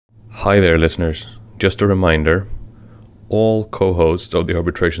Hi there, listeners. Just a reminder, all co-hosts of the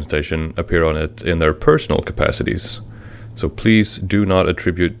Arbitration Station appear on it in their personal capacities. So please do not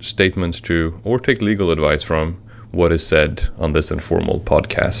attribute statements to or take legal advice from what is said on this informal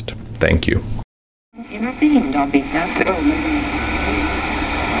podcast. Thank you.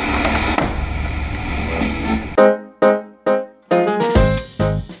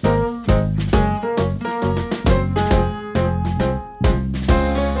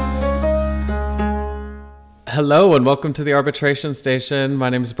 Hello and welcome to the Arbitration Station. My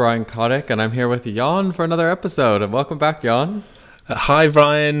name is Brian Kotick and I'm here with Jan for another episode. And welcome back, Jan. Hi,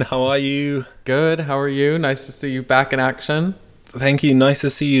 Brian. How are you? Good. How are you? Nice to see you back in action. Thank you. Nice to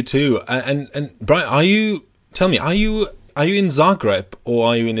see you too. And Brian, are you in Zagreb or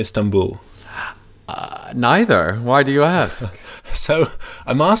are you in Istanbul? Neither. Why do you ask? So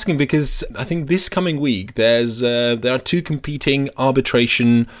I'm asking because I think this coming week there are two competing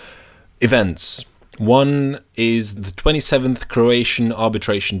arbitration events. One is the 27th Croatian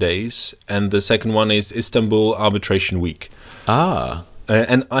Arbitration Days, and the second one is Istanbul Arbitration Week.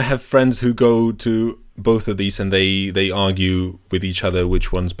 And I have friends who go to both of these, and they argue with each other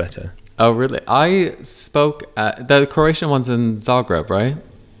which one's better. Oh, really? I spoke at the Croatian one's in Zagreb, right?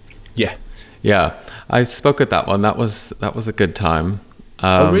 Yeah. Yeah, I spoke at that one. That was a good time.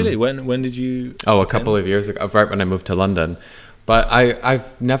 Oh, really? When did you? Oh, a couple of years ago, right when I moved to London. But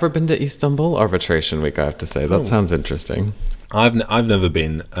I've never been to Istanbul Arbitration Week, I have to say. That sounds interesting. I've never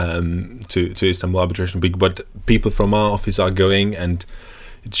been to Istanbul Arbitration Week, but people from our office are going, and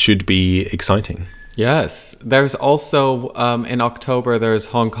it should be exciting. Yes. There's also, in October, there's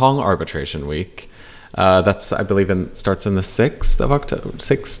Hong Kong Arbitration Week. That's, I believe, starts in the 6th of October,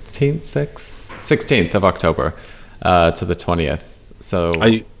 16th of October to the 20th. So,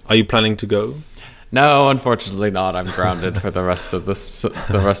 are you planning to go? No, unfortunately not. I'm grounded for the rest of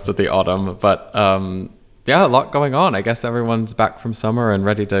the autumn. But yeah, a lot going on. I guess everyone's back from summer and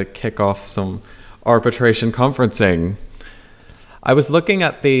ready to kick off some arbitration conferencing. I was looking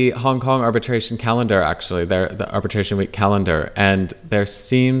at the Hong Kong arbitration calendar, actually, the Arbitration Week calendar, and there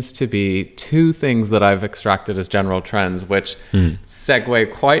seems to be two things that I've extracted as general trends, which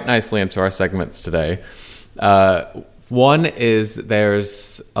segue quite nicely into our segments today. One is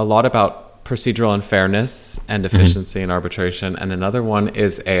there's a lot about procedural unfairness and efficiency in arbitration, and another one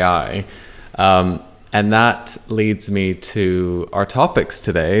is AI. And that leads me to our topics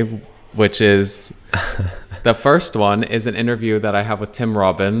today, which is the first one is an interview that I have with Tim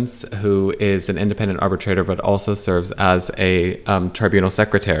Robbins, who is an independent arbitrator but also serves as a tribunal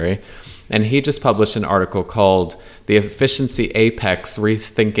secretary. And he just published an article called The Efficiency Apex,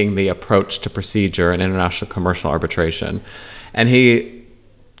 Rethinking the Approach to Procedure in International Commercial Arbitration. And he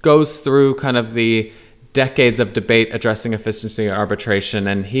goes through kind of the decades of debate addressing efficiency in arbitration,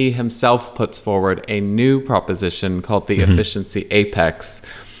 and he himself puts forward a new proposition called the Efficiency Apex.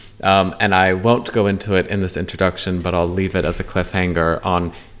 And I won't go into it in this introduction, but I'll leave it as a cliffhanger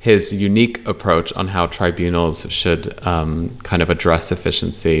on his unique approach on how tribunals should kind of address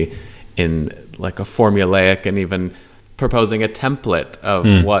efficiency in like a formulaic, and even proposing a template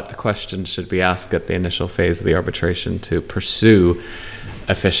of what questions should be asked at the initial phase of the arbitration to pursue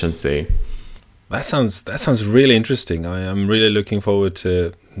efficiency. That sounds really interesting. I am really looking forward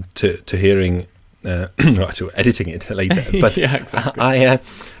to hearing to editing it later. But yeah, exactly.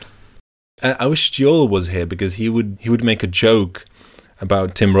 I wish Joel was here because he would make a joke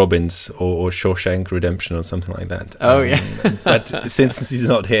about Tim Robbins or Shawshank Redemption or something like that. Oh yeah. But since he's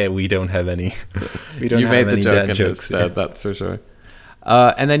not here, we don't have any. We don't you have made any the joke dad jokes instead, that's for sure.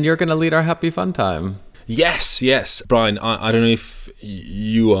 And then you're going to lead our happy fun time. Yes. Brian, I don't know if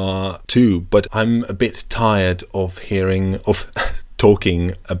you are too, but I'm a bit tired of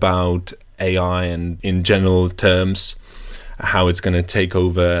talking about AI and in general terms, how it's going to take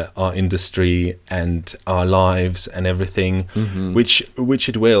over our industry and our lives and everything, which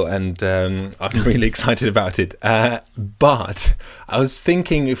it will, and I'm really excited about it. But I was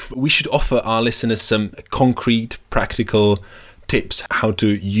thinking if we should offer our listeners some concrete, practical tips how to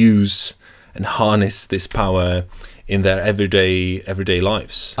use and harness this power in their everyday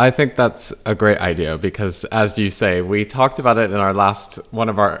lives. I think that's a great idea because, as you say, we talked about it in one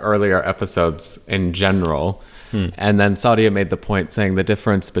of our earlier episodes in general. And then Sadia made the point saying the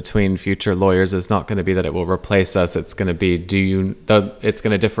difference between future lawyers is not going to be that it will replace us. It's going to be it's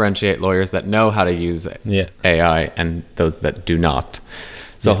going to differentiate lawyers that know how to use AI and those that do not.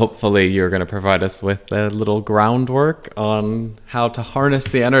 So hopefully you're going to provide us with a little groundwork on how to harness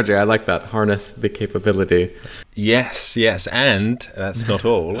the energy. I like that, harness the capability. Yes. And that's not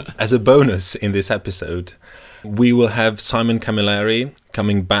all. As a bonus in this episode, We will have Simon Camilleri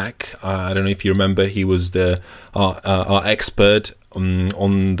coming back. I don't know if you remember, he was our expert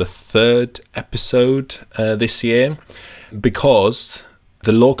on the third episode this year, because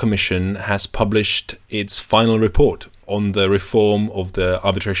the Law Commission has published its final report on the reform of the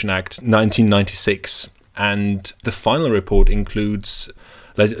Arbitration Act 1996. And the final report includes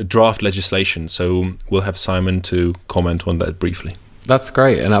draft legislation. So we'll have Simon to comment on that briefly. That's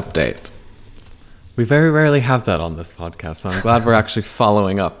great, an update. We very rarely have that on this podcast, so I'm glad we're actually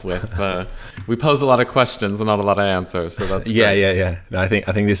following up with... we pose a lot of questions and not a lot of answers, so that's great. Yeah. I think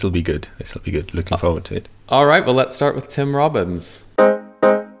this will be good. Looking forward to it. All right, well, let's start with Tim Robbins.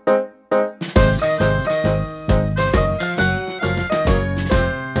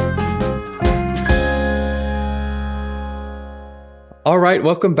 All right,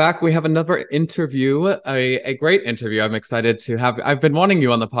 welcome back. We have another interview, a great interview. I'm excited to have. I've been wanting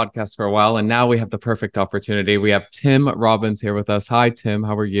you on the podcast for a while, and now we have the perfect opportunity. We have Tim Robbins here with us. Hi, Tim.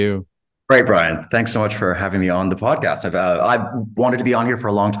 How are you? Great, Brian. Thanks so much for having me on the podcast. I've wanted to be on here for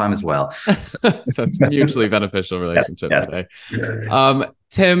a long time as well. So it's a mutually beneficial relationship today.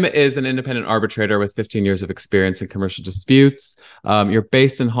 Tim is an independent arbitrator with 15 years of experience in commercial disputes. You're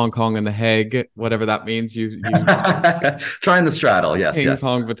based in Hong Kong and The Hague, whatever that means. You trying the straddle, yes. Ping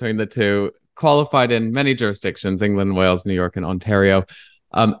pong between the two. Qualified in many jurisdictions: England, Wales, New York, and Ontario.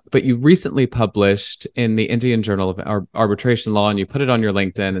 But you recently published in the Indian Journal of Arbitration Law, and you put it on your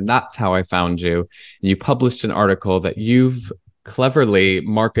LinkedIn, and that's how I found you. And you published an article that you've cleverly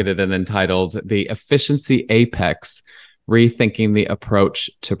marketed and entitled "The Efficiency Apex: Rethinking the Approach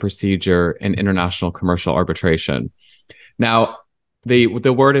to Procedure in International Commercial Arbitration." Now, the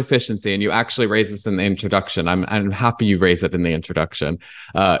word efficiency, and you actually raise this in the introduction. I'm happy you raise it in the introduction.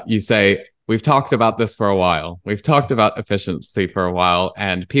 You say, we've talked about this for a while. We've talked about efficiency for a while,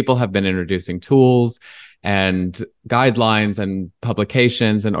 and people have been introducing tools and guidelines and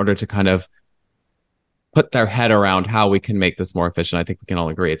publications in order to kind of put their head around how we can make this more efficient. I think we can all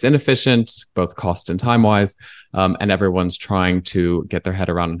agree it's inefficient, both cost and time-wise, and everyone's trying to get their head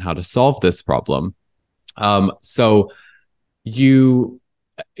around how to solve this problem. So you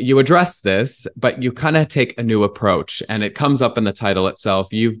address this, but you kind of take a new approach, and it comes up in the title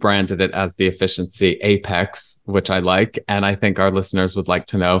itself. You've branded it as the Efficiency Apex, which I like, and I think our listeners would like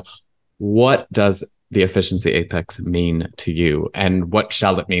to know, what does the Efficiency Apex mean to you, and what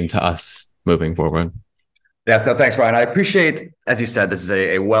shall it mean to us moving forward? Yes, no, thanks, Brian. I appreciate, as you said, this is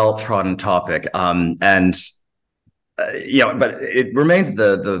a well-trodden topic, but it remains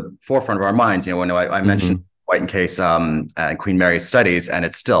the forefront of our minds. You know, when I mentioned White and Case and Queen Mary's studies, and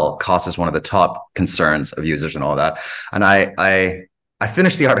it still cost is one of the top concerns of users and all that. And I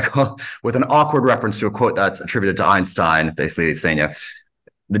finished the article with an awkward reference to a quote that's attributed to Einstein, basically saying,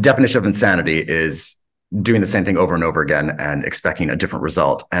 the definition of insanity is doing the same thing over and over again and expecting a different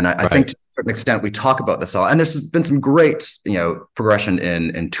result. And I think to a certain extent, we talk about this all, and there's been some great, progression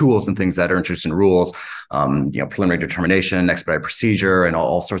in tools and things that are introduced in rules, preliminary determination, expedited procedure, and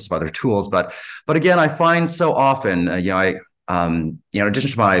all sorts of other tools. But again, I find so often, in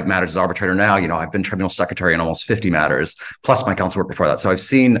addition to my matters as arbitrator now, I've been tribunal secretary in almost 50 matters, plus my counsel work before that. So I've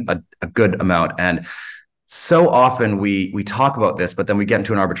seen a good amount. And so often we talk about this, but then we get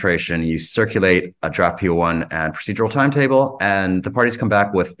into an arbitration, you circulate a draft PO1 and procedural timetable, and the parties come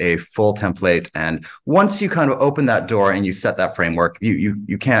back with a full template. And once you kind of open that door and you set that framework,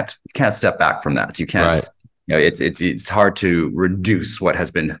 you can't step back from that. You can't, it's hard to reduce what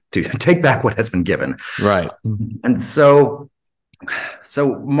has been, to take back what has been given. Right. And so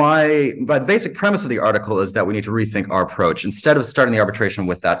my basic premise of the article is that we need to rethink our approach. Instead of starting the arbitration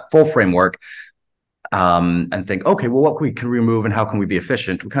with that full framework, and think, okay, well, what we can remove and how can we be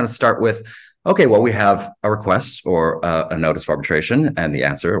efficient? We kind of start with, okay, well, we have a request or a notice of arbitration and the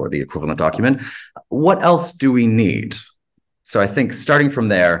answer or the equivalent document. What else do we need? So I think starting from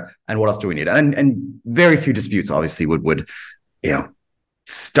there, and what else do we need? And very few disputes obviously would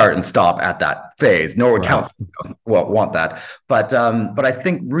start and stop at that phase. No one counsel want that. But I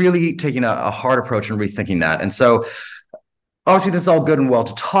think really taking a hard approach and rethinking that. And so obviously, this is all good and well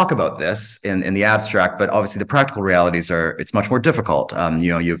to talk about this in the abstract, but obviously the practical realities it's much more difficult.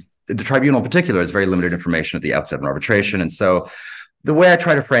 The tribunal in particular has very limited information at the outset of an arbitration. And so the way I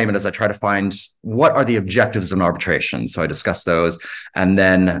try to frame it is I try to find what are the objectives of an arbitration. So I discuss those and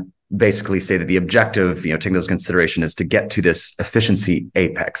then basically say that the objective, taking those into consideration, is to get to this efficiency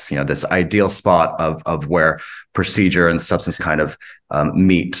apex, this ideal spot of where procedure and substance kind of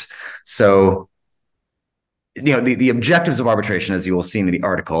meet. So the objectives of arbitration, as you will see in the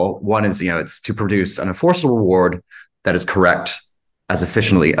article, one is, it's to produce an enforceable reward that is correct as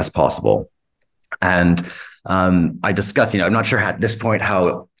efficiently as possible. And I discuss, I'm not sure at this point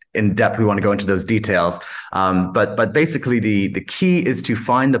how in depth we want to go into those details. But basically the key is to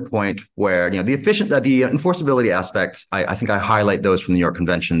find the point where, the enforceability aspects, I think I highlight those from the New York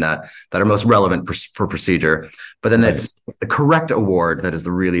Convention that are most relevant for procedure. But then it's the correct award that is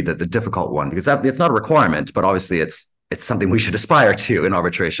the difficult one, because it's not a requirement, but obviously it's something we should aspire to in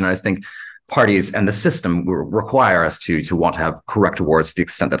arbitration. I think parties and the system require us to want to have correct awards to the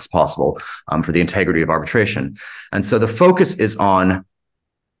extent that's possible, for the integrity of arbitration. And so the focus is on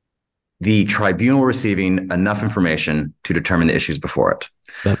the tribunal receiving enough information to determine the issues before it.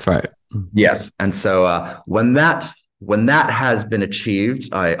 That's right. Yes. And so when that has been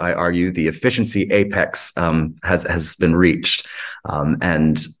achieved, I argue the efficiency apex has been reached.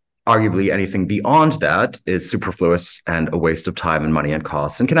 And arguably anything beyond that is superfluous and a waste of time and money and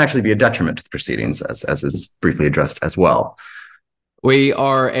costs, and can actually be a detriment to the proceedings, as is briefly addressed as well. We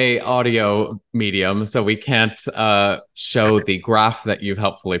are a audio medium, so we can't show the graph that you've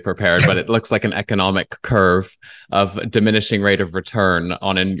helpfully prepared, but it looks like an economic curve of diminishing rate of return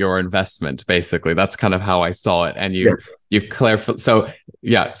on your investment. Basically, that's kind of how I saw it. And you've clarified. So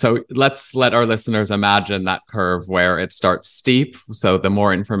let's let our listeners imagine that curve where it starts steep. So the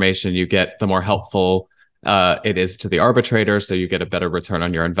more information you get, the more helpful it is to the arbitrator. So you get a better return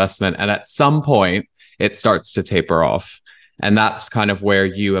on your investment. And at some point, it starts to taper off. And that's kind of where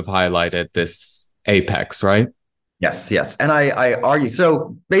you have highlighted this apex, right? Yes. And I argue,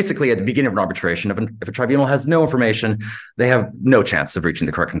 so basically at the beginning of an arbitration, if a tribunal has no information, they have no chance of reaching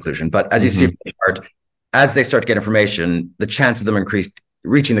the correct conclusion. But as you see from the chart, as they start to get information, the chance of them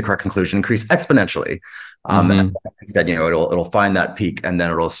reaching the correct conclusion increase exponentially. Instead, it'll find that peak and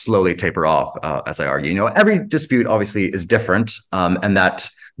then it'll slowly taper off, as I argue. Every dispute obviously is different, and that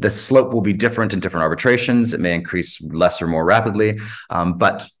the slope will be different in different arbitrations. It may increase less or more rapidly,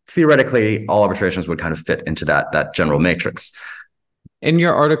 but theoretically, all arbitrations would kind of fit into that general matrix. In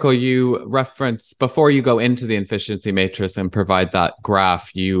your article, you reference, before you go into the efficiency matrix and provide that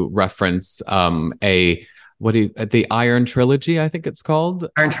graph, you reference the Iron Trilogy, I think it's called?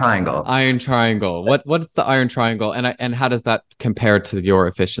 Iron Triangle. Iron Triangle. What's the Iron Triangle, and how does that compare to your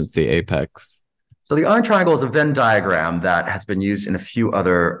efficiency apex? So the Iron Triangle is a Venn diagram that has been used in a few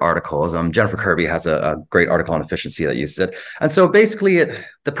other articles. Jennifer Kirby has a great article on efficiency that uses it. And so basically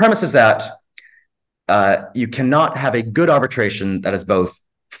the premise is that you cannot have a good arbitration that is both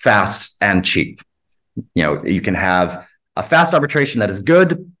fast and cheap. You can have a fast arbitration that is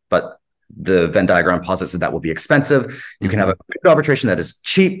good, but the Venn diagram posits that will be expensive. You can have a good arbitration that is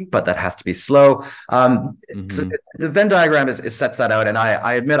cheap, but that has to be slow. So the Venn diagram sets that out. And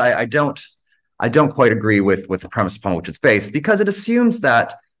I admit I don't quite agree with the premise upon which it's based, because it assumes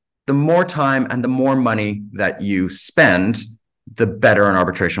that the more time and the more money that you spend, the better an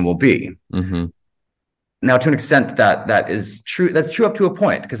arbitration will be. Now, to an extent, that is true. That's true up to a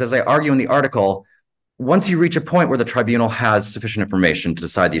point, because as I argue in the article, once you reach a point where the tribunal has sufficient information to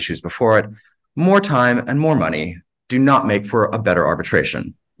decide the issues before it, more time and more money do not make for a better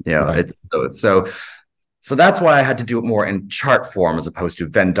arbitration. Right. So that's why I had to do it more in chart form as opposed to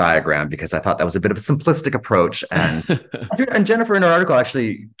Venn diagram, because I thought that was a bit of a simplistic approach. And Jennifer, in her article,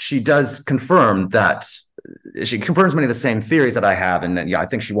 actually, she does confirm that. She confirms many of the same theories that I have. And then, I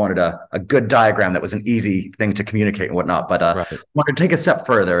think she wanted a good diagram that was an easy thing to communicate and whatnot. But I wanted to take a step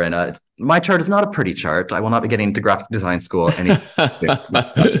further. And my chart is not a pretty chart. I will not be getting into graphic design school. Hope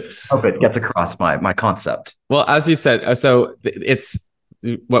it gets across my concept. Well, as you said, so it's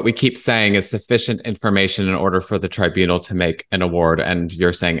what we keep saying is sufficient information in order for the tribunal to make an award. And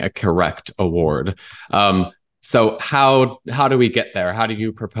you're saying a correct award. So how do we get there? How do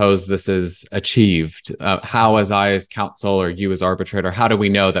you propose this is achieved? How, as counsel or you as arbitrator, how do we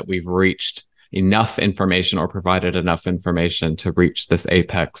know that we've reached enough information or provided enough information to reach this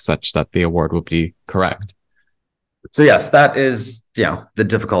apex such that the award will be correct? So yes, that is, the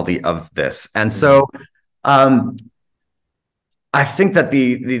difficulty of this. And so I think that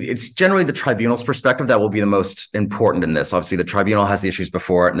it's generally the tribunal's perspective that will be the most important in this. Obviously, the tribunal has the issues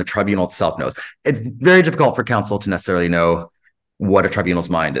before it, and the tribunal itself knows. It's very difficult for counsel to necessarily know what a tribunal's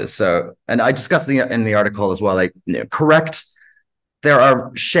mind is. So, and I discussed in the article as well, correct. There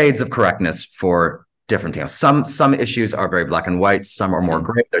are shades of correctness for different things. Some issues are very black and white. Some are more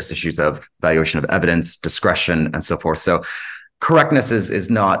gray. There's issues of valuation of evidence, discretion, and so forth. So correctness is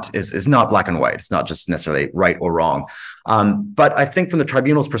not black and white. It's not just necessarily right or wrong. But I think from the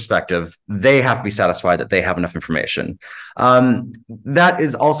tribunal's perspective, they have to be satisfied that they have enough information. That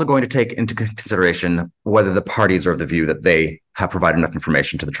is also going to take into consideration whether the parties are of the view that they have provided enough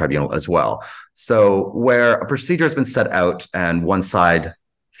information to the tribunal as well. So where a procedure has been set out and one side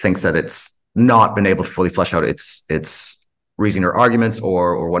thinks that it's not been able to fully flesh out its reasoning or arguments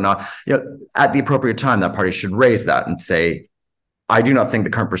or whatnot, at the appropriate time, that party should raise that and say, I do not think the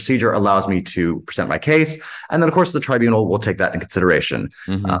current procedure allows me to present my case. And then, of course, the tribunal will take that in consideration.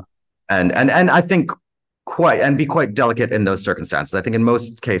 And I think be quite delicate in those circumstances. I think in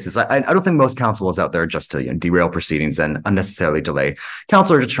most cases, I don't think most counsel is out there just to derail proceedings and unnecessarily delay.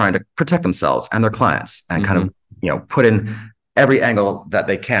 Counsel are just trying to protect themselves and their clients and kind of put in every angle that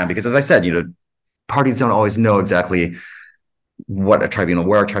they can. Because as I said, parties don't always know exactly where a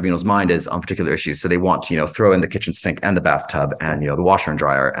tribunal's mind is on particular issues. So they want to, throw in the kitchen sink and the bathtub and, the washer and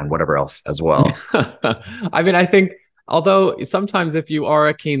dryer and whatever else as well. I mean, I think, although sometimes if you are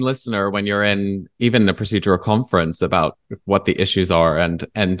a keen listener when you're in even a procedural conference about what the issues are,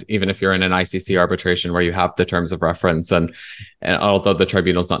 and even if you're in an ICC arbitration where you have the terms of reference, and although the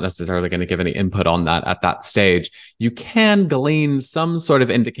tribunal's not necessarily going to give any input on that at that stage, you can glean some sort of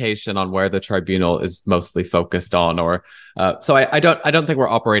indication on where the tribunal is mostly focused on. Or so I don't think we're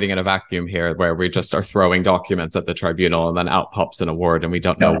operating in a vacuum here where we just are throwing documents at the tribunal and then out pops an award and we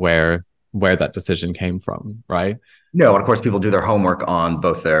don't know where that decision came from, right? No, and of course, people do their homework on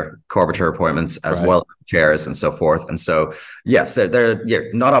both their co-arbiter appointments as well as chairs and so forth. And so, yes,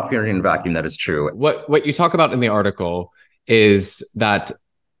 they're not operating in a vacuum. That is true. What you talk about in the article is that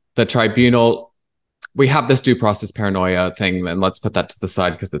the tribunal, we have this due process paranoia thing, and let's put that to the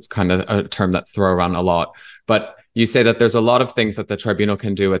side because it's kind of a term that's thrown around a lot. But you say that there's a lot of things that the tribunal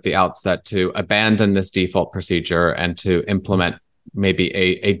can do at the outset to abandon this default procedure and to implement maybe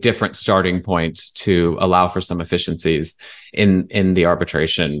a different starting point to allow for some efficiencies in the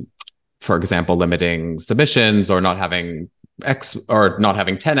arbitration. For example, limiting submissions, or not having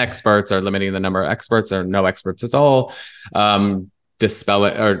 10 experts, or limiting the number of experts, or no experts at all, dispel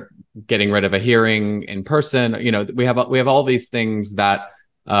it, or getting rid of a hearing in person. We have all these things that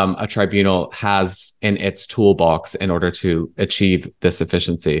a tribunal has in its toolbox in order to achieve this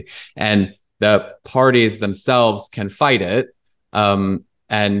efficiency, and the parties themselves can fight it.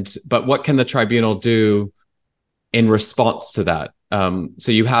 But what can the tribunal do in response to that?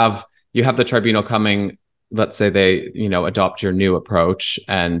 So you have the tribunal coming, let's say they, adopt your new approach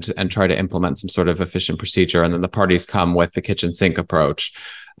and try to implement some sort of efficient procedure. And then the parties come with the kitchen sink approach.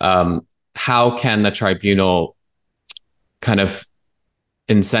 How can the tribunal kind of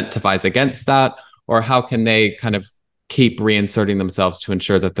incentivize against that? Or how can they kind of keep reinserting themselves to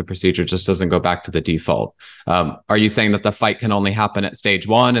ensure that the procedure just doesn't go back to the default? Are you saying that the fight can only happen at stage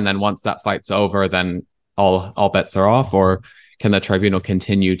one, and then once that fight's over, then all bets are off? Or can the tribunal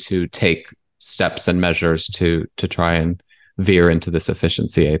continue to take steps and measures to try and veer into this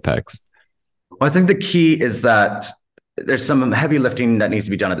efficiency apex? Well, I think the key is that there's some heavy lifting that needs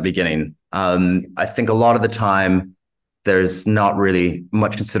to be done at the beginning. I think a lot of the time, there's not really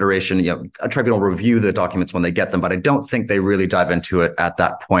much consideration. A tribunal will review the documents when they get them, but I don't think they really dive into it at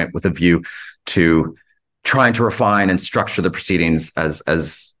that point with a view to trying to refine and structure the proceedings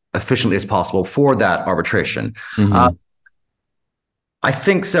as efficiently as possible for that arbitration. I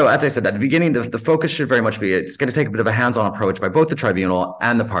think so. As I said at the beginning, the focus should very much be, it's going to take a bit of a hands-on approach by both the tribunal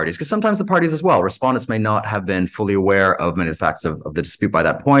and the parties, because sometimes the parties as well, respondents may not have been fully aware of many of the facts of the dispute by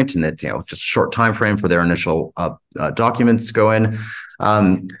that point, and that just a short time frame for their initial documents to go in.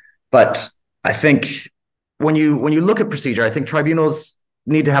 But I think when you look at procedure, I think tribunals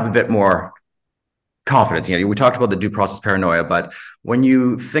need to have a bit more confidence. We talked about the due process paranoia, but when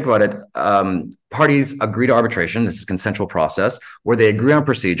you think about it, parties agree to arbitration. This is a consensual process where they agree on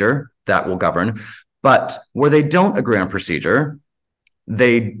procedure that will govern. But where they don't agree on procedure,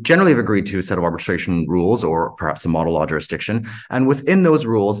 they generally have agreed to a set of arbitration rules or perhaps a model law jurisdiction. And within those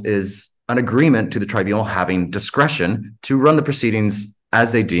rules is an agreement to the tribunal having discretion to run the proceedings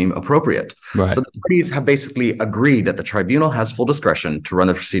as they deem appropriate. Right. So the parties have basically agreed that the tribunal has full discretion to run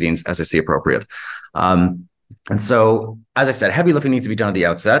the proceedings as they see appropriate. And so, as I said, heavy lifting needs to be done at the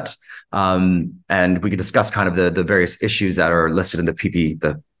outset. And we could discuss kind of the various issues that are listed in the PP,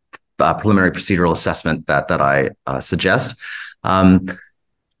 the preliminary procedural assessment that I suggest.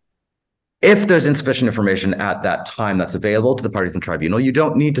 If there's insufficient information at that time that's available to the parties in the tribunal, you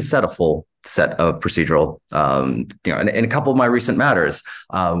don't need to set a full set of procedural. In a couple of my recent matters,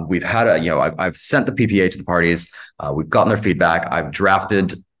 we've had I've sent the PPA to the parties. We've gotten their feedback. I've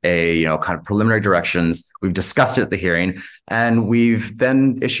drafted a kind of preliminary directions. We've discussed it at the hearing, and we've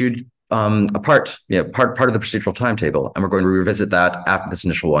then issued a part of the procedural timetable, and we're going to revisit that after this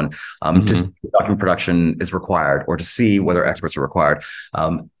initial one to see if document production is required or to see whether experts are required.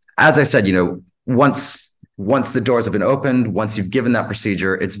 As I said, once the doors have been opened, once you've given that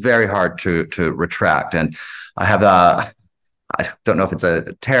procedure, it's very hard to retract. And I have I don't know if it's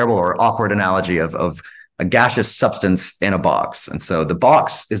a terrible or awkward analogy of a gaseous substance in a box. And so the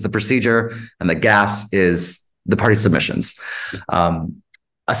box is the procedure and the gas is the party submissions.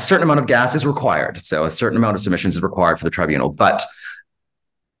 A certain amount of gas is required. So a certain amount of submissions is required for the tribunal, but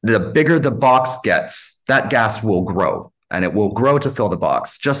the bigger the box gets, that gas will grow, and it will grow to fill the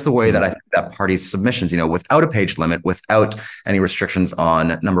box, just the way that I think that parties' submissions, without a page limit, without any restrictions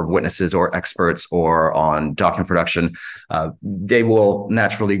on number of witnesses or experts or on document production, they will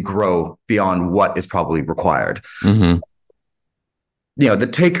naturally grow beyond what is probably required. Mm-hmm. So, the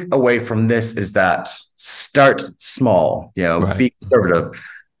takeaway from this is that start small, Right. Be conservative.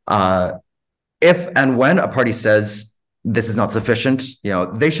 If and when a party says this is not sufficient,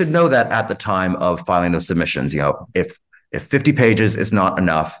 they should know that at the time of filing those submissions. If 50 pages is not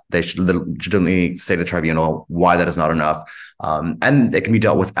enough, they should legitimately say to the tribunal why that is not enough, and it can be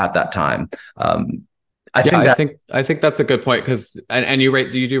dealt with at that time. I think that's a good point, because and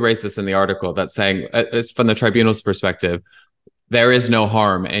you do raise this in the article, that's saying, from the tribunal's perspective, there is no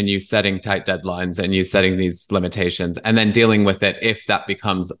harm in you setting tight deadlines and you setting these limitations and then dealing with it if that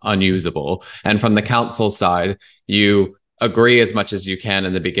becomes unusable. And from the counsel side, you agree as much as you can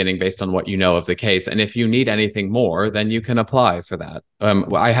in the beginning based on what you know of the case. And if you need anything more, then you can apply for that.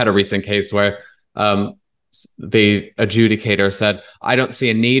 I had a recent case where the adjudicator said, I don't see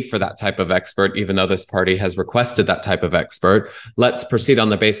a need for that type of expert, even though this party has requested that type of expert. Let's proceed on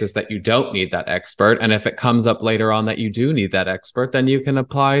the basis that you don't need that expert. And if it comes up later on that you do need that expert, then you can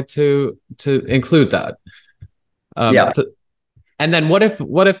apply to include that. And then what if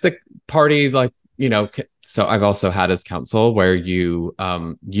the party, like, so I've also had as counsel where you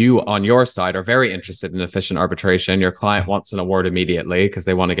on your side are very interested in efficient arbitration. Your client wants an award immediately because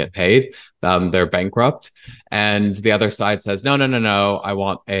they want to get paid. They're bankrupt. And the other side says, no, I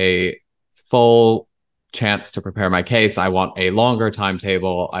want a full chance to prepare my case. I want a longer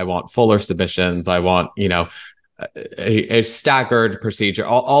timetable. I want fuller submissions. I want, a staggered procedure,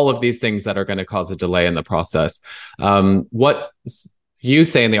 all of these things that are going to cause a delay in the process. What you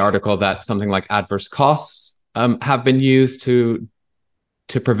say in the article that something like adverse costs have been used to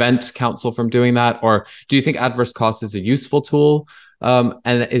prevent counsel from doing that? Or do you think adverse costs is a useful tool?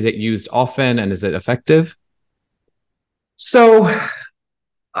 And is it used often, and is it effective? So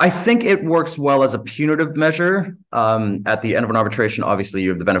I think it works well as a punitive measure. At the end of an arbitration, obviously you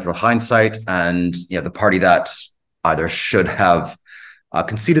have the benefit of hindsight, and the party that either should have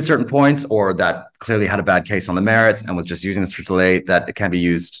conceded certain points or that clearly had a bad case on the merits and was just using this for delay, that it can be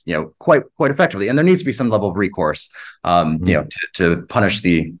used, quite effectively. And there needs to be some level of recourse, to punish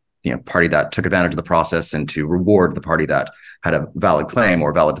the party that took advantage of the process and to reward the party that had a valid claim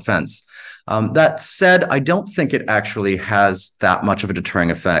or valid defense. That said, I don't think it actually has that much of a deterring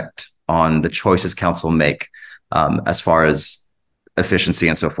effect on the choices counsel make, as far as efficiency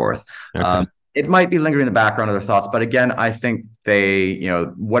and so forth. Okay. It might be lingering in the background of their thoughts, but again, I think they,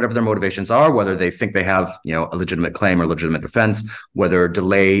 whatever their motivations are, whether they think they have, a legitimate claim or legitimate defense, whether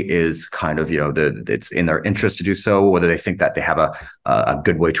delay is kind of, it's in their interest to do so, whether they think that they have a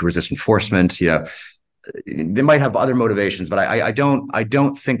good way to resist enforcement, they might have other motivations, but I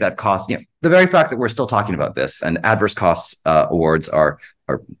don't think that cost, the very fact that we're still talking about this and adverse costs awards are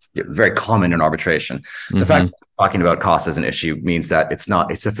very common in arbitration. The fact that we're talking about costs as an issue means that it's not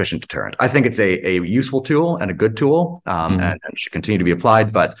a sufficient deterrent. I think it's a useful tool and a good tool, and should continue to be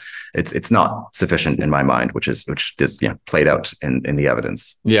applied, but it's not sufficient in my mind, which is played out in the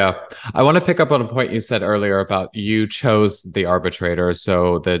evidence. Yeah, I want to pick up on a point you said earlier about you chose the arbitrator,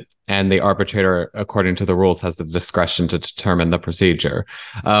 and the arbitrator, according to the rules, has the discretion to determine the procedure.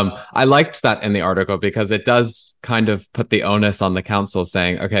 I liked that in the article because it does kind of put the onus on the counsel,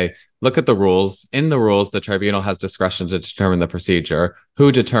 saying, okay, look at the rules. In the rules, the tribunal has discretion to determine the procedure.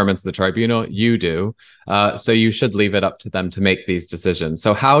 Who determines the tribunal? You do. So you should leave it up to them to make these decisions.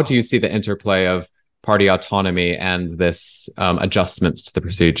 So how do you see the interplay of party autonomy and this adjustments to the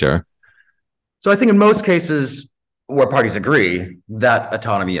procedure? So I think in most cases where parties agree, that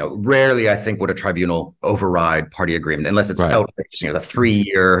autonomy, rarely I think would a tribunal override party agreement unless it's outrageous, the 3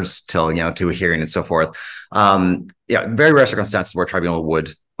 years till, to a hearing and so forth. Very rare circumstances where a tribunal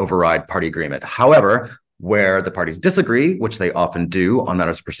would override party agreement. However, where the parties disagree, which they often do on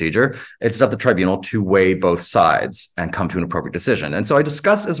matters of procedure, it's up to the tribunal to weigh both sides and come to an appropriate decision. And so I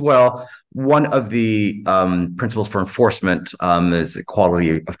discuss as well, one of the principles for enforcement is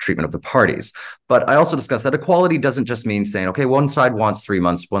equality of treatment of the parties. But I also discuss that equality doesn't just mean saying, okay, one side wants 3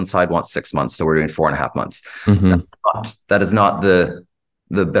 months, one side wants 6 months, so we're doing 4.5 months. That is not the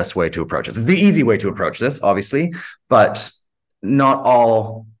best way to approach it. It's the easy way to approach this, obviously, but not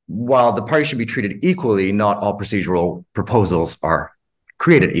all while the parties should be treated equally, not all procedural proposals are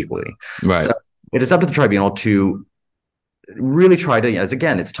created equally. Right. So it is up to the tribunal to really try to, as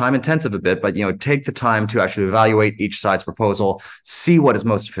again, it's time intensive a bit, but take the time to actually evaluate each side's proposal, see what is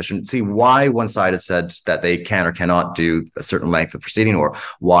most efficient, see why one side has said that they can or cannot do a certain length of proceeding, or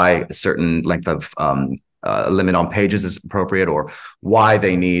why a certain length of limit on pages is appropriate, or why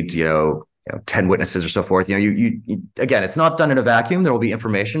they need 10 witnesses or so forth. You again, it's not done in a vacuum. There will be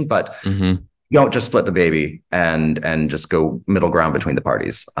information, but you don't just split the baby and just go middle ground between the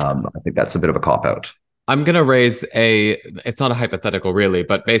parties. I think that's a bit of a cop out. I'm going to raise it's not a hypothetical really,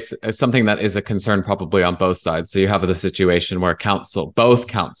 but something that is a concern probably on both sides. So you have the situation where both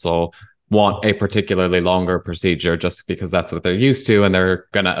counsel want a particularly longer procedure just because that's what they're used to, and they're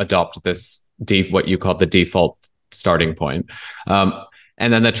going to adopt this what you call the default starting point.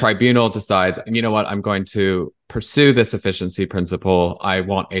 And then the tribunal decides, you know what, I'm going to pursue this efficiency principle. I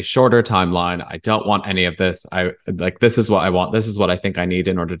want a shorter timeline. I don't want any of this. This is what I want. This is what I think I need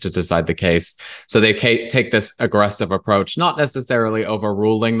in order to decide the case. So they take this aggressive approach, not necessarily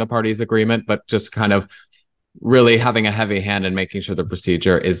overruling the parties' agreement, but just kind of really having a heavy hand in making sure the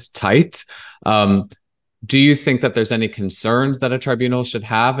procedure is tight. Do you think that there's any concerns that a tribunal should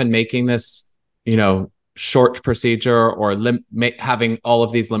have in making this, short procedure, or having all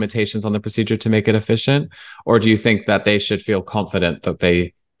of these limitations on the procedure to make it efficient? Or do you think that they should feel confident that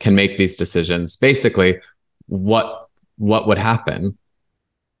they can make these decisions? Basically, what would happen?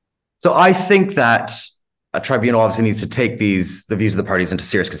 So I think that a tribunal obviously needs to take the views of the parties into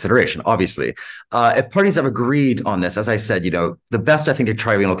serious consideration, obviously. If parties have agreed on this, as I said, the best I think a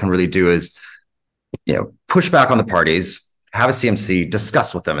tribunal can really do is, push back on the parties, have a CMC,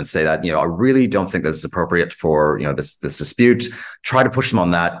 discuss with them and say that, I really don't think this is appropriate for, this dispute. Try to push them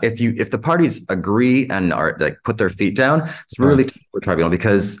on that. If the parties agree and are put their feet down, it's really tough for a tribunal,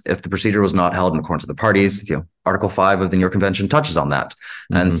 because if the procedure was not held in accordance with the parties, Article 5 of the New York Convention touches on that.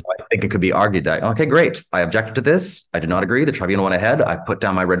 And so I think it could be argued that, okay, great, I objected to this. I did not agree. The tribunal went ahead. I put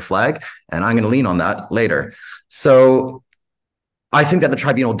down my red flag, and I'm going to lean on that later. So I think that the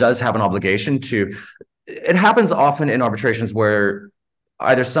tribunal does have an obligation to. It happens often in arbitrations where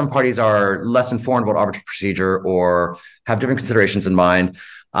either some parties are less informed about arbitral procedure or have different considerations in mind.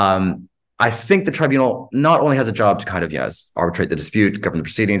 I think the tribunal not only has a job to kind of arbitrate the dispute, govern the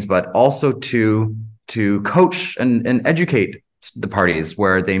proceedings, but also to coach and educate the parties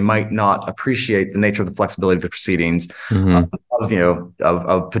where they might not appreciate the nature of the flexibility of the proceedings,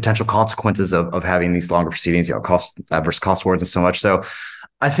 of potential consequences of having these longer proceedings, adverse cost awards and so much. So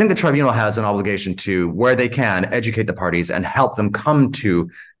I think the tribunal has an obligation to, where they can, educate the parties and help them come to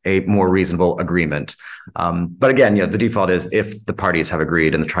a more reasonable agreement. But again, the default is if the parties have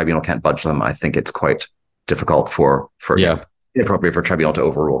agreed and the tribunal can't budge them, I think it's quite difficult for inappropriate for a tribunal to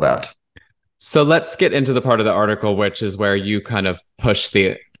overrule that. So let's get into the part of the article, which is where you kind of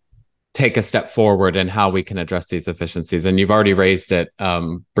take a step forward in how we can address these efficiencies. And you've already raised it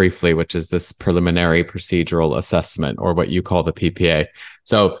briefly, which is this preliminary procedural assessment, or what you call the PPA.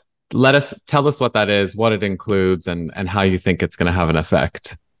 So tell us what that is, what it includes, and how you think it's going to have an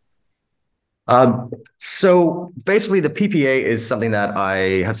effect. So basically the PPA is something that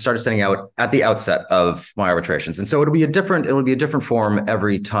I have started sending out at the outset of my arbitrations. And so it'll be a different form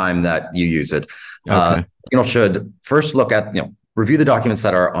every time that you use it. Okay. Should first look at, review the documents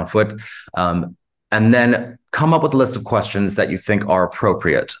that are on foot, and then come up with a list of questions that you think are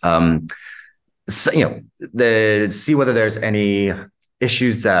appropriate. See whether there's any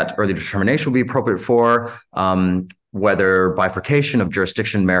issues that early determination will be appropriate for, whether bifurcation of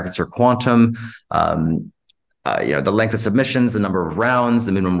jurisdiction merits or quantum, the length of submissions, the number of rounds,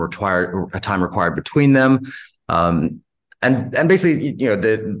 the minimum time required between them. And basically,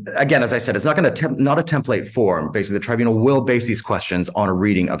 again, as I said, it's not going to not a template form. Basically, the tribunal will base these questions on a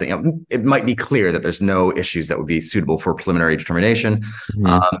reading of it might be clear that there's no issues that would be suitable for preliminary determination,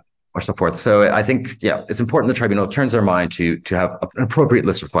 or so forth. So I think, it's important the tribunal turns their mind to have an appropriate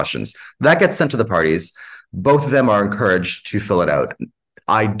list of questions. That gets sent to the parties. Both of them are encouraged to fill it out.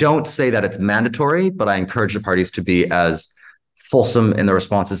 I don't say that it's mandatory, but I encourage the parties to be as fulsome in their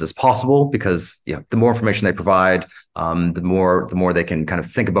responses as possible, because the more information they provide, the more they can kind of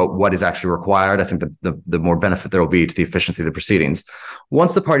think about what is actually required. I think the more benefit there will be to the efficiency of the proceedings.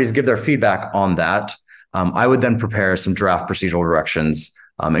 Once the parties give their feedback on that, I would then prepare some draft procedural directions,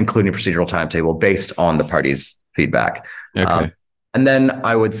 including a procedural timetable based on the parties' feedback. Okay. And then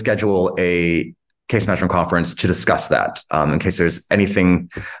I would schedule a case management conference to discuss that in case there's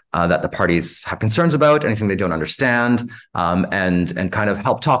anything that the parties have concerns about, anything they don't understand, and kind of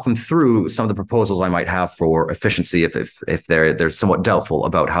help talk them through some of the proposals I might have for efficiency if they're somewhat doubtful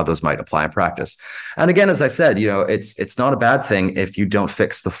about how those might apply in practice. And again, as I said, it's not a bad thing if you don't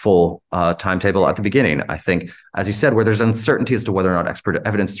fix the full timetable at the beginning. I think, as you said, where there's uncertainty as to whether or not expert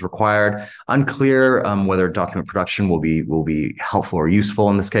evidence is required, unclear whether document production will be helpful or useful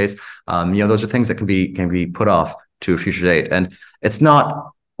in this case. Those are things that can be put off to a future date, and it's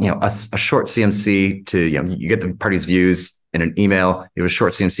not a short CMC to you get the parties' views in an email. You have a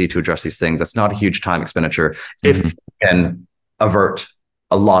short CMC to address these things. That's not a huge time expenditure if you can avert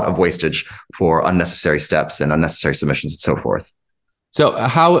a lot of wastage for unnecessary steps and unnecessary submissions and so forth. So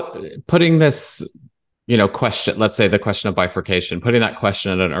how putting this question, let's say the question of bifurcation, putting that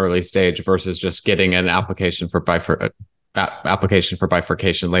question at an early stage versus just getting an application for bifurcation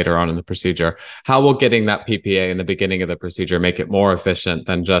later on in the procedure, how will getting that PPA in the beginning of the procedure make it more efficient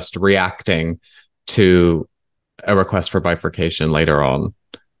than just reacting to a request for bifurcation later on?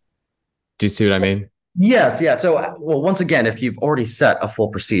 Do you see what I mean? Yes. Yeah. So, well, once again, if you've already set a full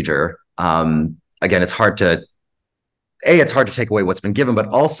procedure, again, it's hard to take away what's been given, but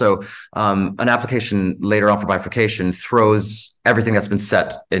also an application later on for bifurcation throws everything that's been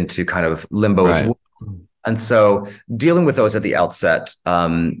set into kind of limbo as well. And so dealing with those at the outset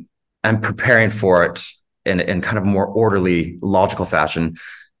and preparing for it in kind of more orderly, logical fashion,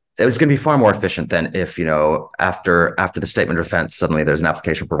 it was going to be far more efficient than if, after the statement of defense, suddenly there's an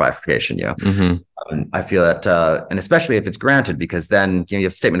application for bifurcation. I feel that, and especially if it's granted, because then you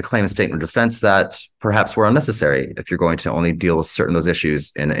have statement of claim and statement of defense that perhaps were unnecessary if you're going to only deal with certain those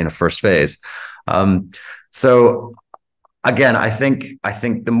issues in a first phase. So again, I think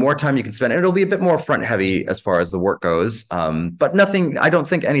the more time you can spend, it'll be a bit more front heavy as far as the work goes, but I don't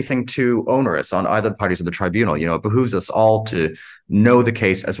think anything too onerous on either the parties or the tribunal. It behooves us all to know the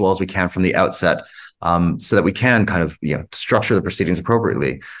case as well as we can from the outset, so that we can kind of structure the proceedings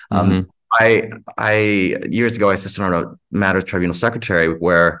appropriately. I years ago I assisted on a matters tribunal secretary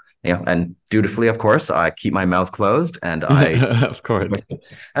where and dutifully, of course, I keep my mouth closed, and of course.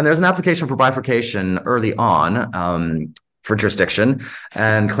 And there's an application for bifurcation early on for jurisdiction,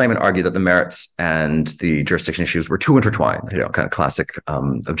 and claimant argued that the merits and the jurisdiction issues were too intertwined. Kind of classic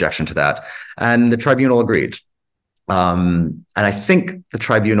objection to that, and the tribunal agreed. And I think the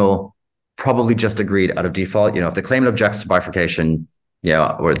tribunal probably just agreed out of default. If the claimant objects to bifurcation,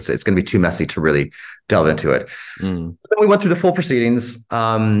 or it's going to be too messy to really delve into it. But then we went through the full proceedings.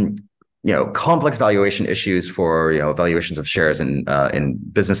 Complex valuation issues for valuations of shares in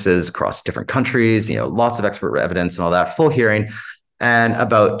businesses across different countries. Lots of expert evidence and all that. Full hearing, and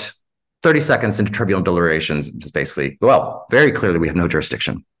about 30 seconds into tribunal deliberations, it's basically, well, very clearly we have no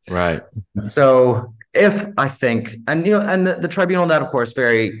jurisdiction. Right. So if I think, and the tribunal, that of course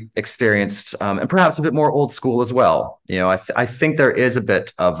very experienced and perhaps a bit more old school as well. I think there is a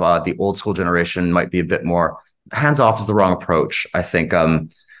bit of the old school generation might be a bit more hands off is the wrong approach. I think,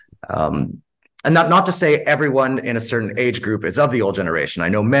 and not to say everyone in a certain age group is of the old generation. I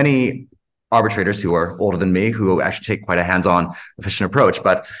know many arbitrators who are older than me who actually take quite a hands-on, efficient approach,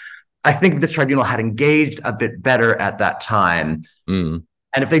 but I think this tribunal had engaged a bit better at that time.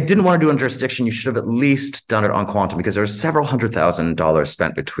 And if they didn't want to do it on jurisdiction, you should have at least done it on quantum, because there was several $100,000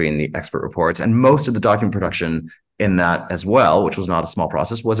 spent between the expert reports, and most of the document production in that as well, which was not a small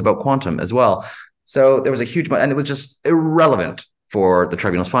process, was about quantum as well. So there was a huge amount, and it was just irrelevant for the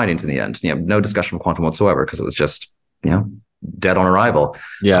tribunal's findings in the end. No discussion of quantum whatsoever, because it was just, dead on arrival.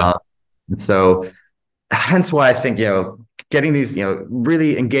 Yeah. So hence why I think, getting these,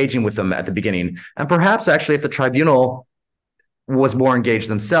 really engaging with them at the beginning, and perhaps actually if the tribunal was more engaged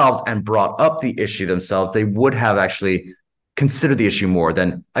themselves and brought up the issue themselves, they would have actually considered the issue more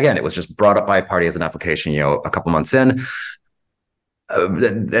than, again, it was just brought up by a party as an application, a couple months in.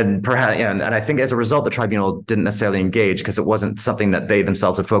 And perhaps, and I think as a result, the tribunal didn't necessarily engage because it wasn't something that they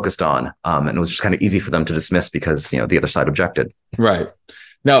themselves had focused on. And it was just kind of easy for them to dismiss because, the other side objected. Right.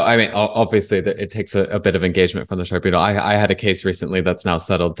 No, I mean, obviously it takes a bit of engagement from the tribunal. I had a case recently that's now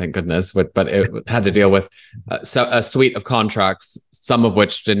settled, thank goodness, but it had to deal with a suite of contracts, some of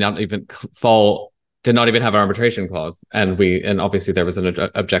which did not even have an arbitration clause. And obviously there was an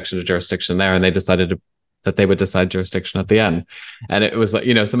objection to jurisdiction there, and they decided that they would decide jurisdiction at the end. And it was like,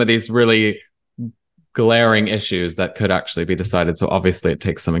 some of these really glaring issues that could actually be decided. So obviously it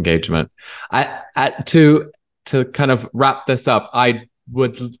takes some engagement. To kind of wrap this up, I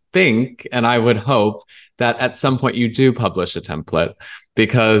would think, and I would hope that at some point you do publish a template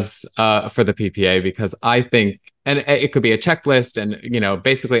because for the PPA, because I think and it could be a checklist, and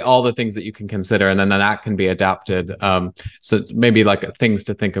basically all the things that you can consider, and then that can be adapted. So maybe like things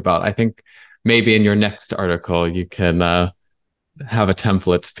to think about. I think maybe in your next article you can have a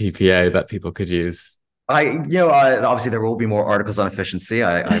template PPA that people could use. Obviously there will be more articles on efficiency.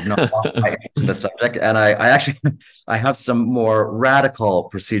 I've not in the subject, and I actually I have some more radical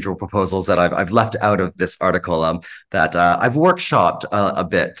procedural proposals that I've left out of this article that I've workshopped a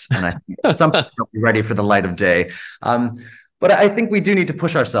bit, and I think some will be ready for the light of day. But I think we do need to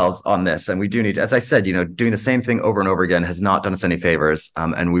push ourselves on this, and we do need to, as I said, doing the same thing over and over again has not done us any favors,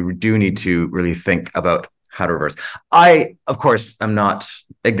 and we do need to really think about how to reverse. I, of course, am not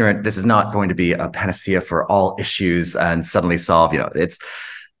ignorant. This is not going to be a panacea for all issues and suddenly solve.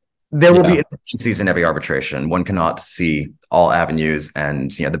 There will be inefficiencies in every arbitration. One cannot see all avenues,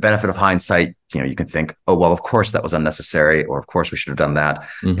 and the benefit of hindsight. You can think, oh well, of course that was unnecessary, or of course we should have done that.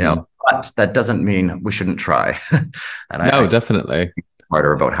 But that doesn't mean we shouldn't try. And definitely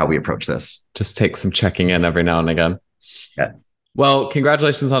smarter about how we approach this. Just take some checking in every now and again. Yes. Well,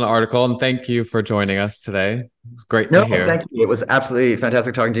 congratulations on the article, and thank you for joining us today. It's great to hear. Thank you. It was absolutely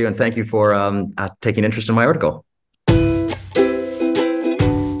fantastic talking to you, and thank you for taking interest in my article.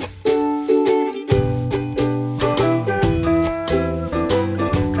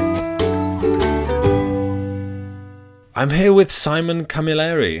 I'm here with Simon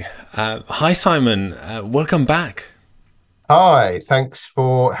Camilleri. Hi, Simon. Welcome back. Hi, thanks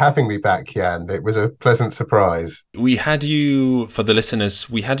for having me back, Jan. It was a pleasant surprise. We had you, for the listeners,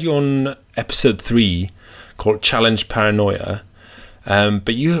 we had you on episode 3 called Challenge Paranoia.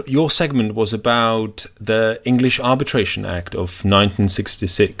 But your segment was about the English Arbitration Act of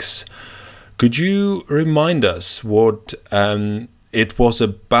 1966. Could you remind us what it was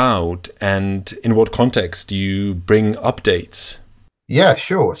about, and in what context do you bring updates? Yeah,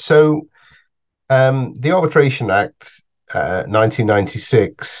 sure. So the Arbitration Act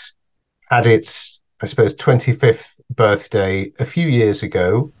 1996 had its, I suppose, 25th birthday a few years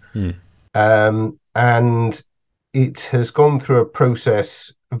ago. And it has gone through a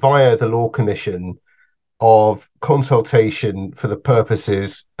process via the Law Commission of consultation for the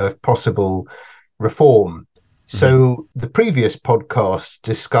purposes of possible reform. So the previous podcast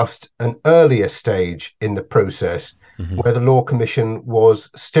discussed an earlier stage in the process where the Law Commission was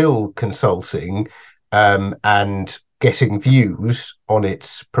still consulting and getting views on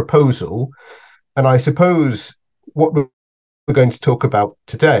its proposal. And I suppose what we're going to talk about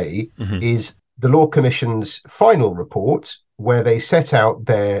today is the Law Commission's final report, where they set out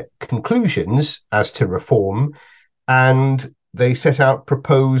their conclusions as to reform, and they set out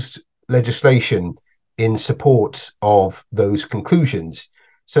proposed legislation in support of those conclusions.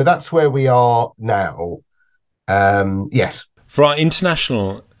 So that's where we are now. Yes. For our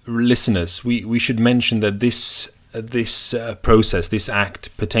international listeners, we should mention that this process, this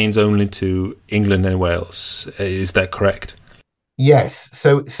act, pertains only to England and Wales. Is that correct? Yes.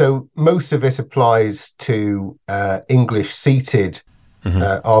 So most of it applies to English seated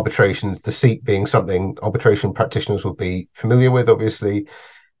arbitrations, the seat being something arbitration practitioners will be familiar with, obviously.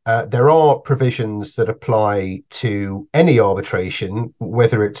 There are provisions that apply to any arbitration,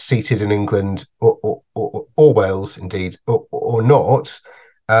 whether it's seated in England or Wales, indeed, or not.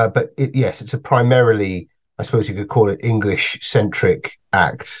 But it's a primarily, I suppose you could call it, English-centric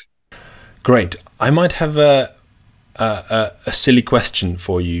act. Great. I might have a silly question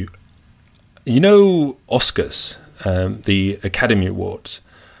for you. You know Oscars, the Academy Awards?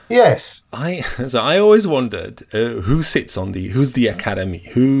 Yes. I always wondered who's the Academy?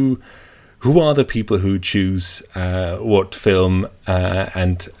 Who are the people who choose what film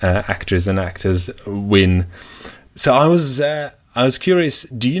and actors and actors win? So I was curious.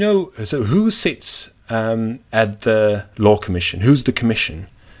 Do you know? So who sits at the Law Commission? Who's the commission?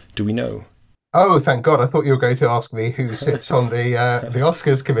 Do we know? Oh, thank God! I thought you were going to ask me who sits on the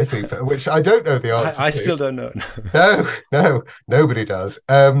Oscars committee, which I don't know the answer to. I still don't know. No, nobody does.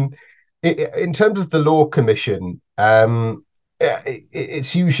 In terms of the Law Commission,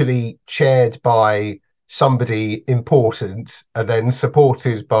 it's usually chaired by somebody important and then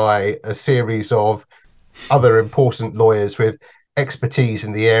supported by a series of other important lawyers with expertise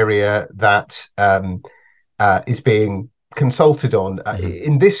in the area that is being consulted on.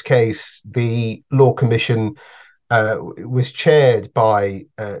 In this case, the Law Commission was chaired by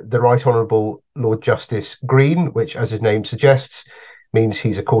the Right Honourable Lord Justice Green, which, as his name suggests, means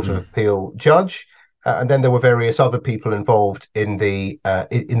he's a Court of Appeal judge. And then there were various other people involved in the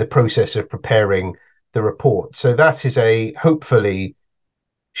process of preparing the report. So that is a hopefully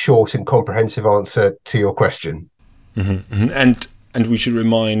short and comprehensive answer to your question. And we should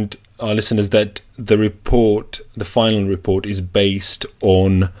remind our listeners that the final report, is based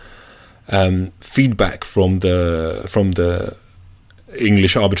on feedback from the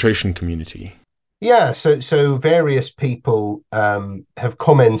English arbitration community. Yeah, so various people have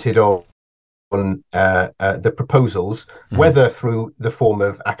commented on the proposals, whether through the form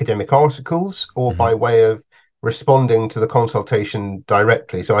of academic articles or by way of responding to the consultation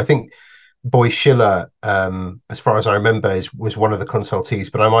directly. So I think Boy Schiller, as far as I remember, was one of the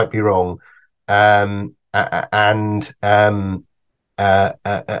consultees, but I might be wrong. Well,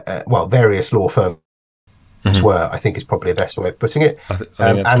 various law firms were, I think, is probably the best way of putting it. I think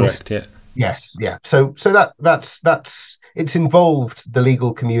that's correct. Yeah. Yes. Yeah. So that's it's involved the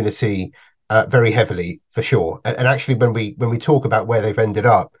legal community very heavily, for sure. And actually, when we talk about where they've ended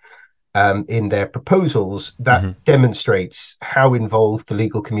up in their proposals, that demonstrates how involved the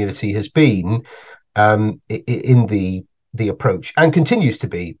legal community has been in the approach, and continues to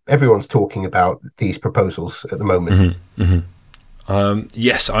be. Everyone's talking about these proposals at the moment.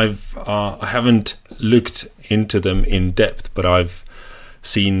 Yes, I haven't looked into them in depth, but I've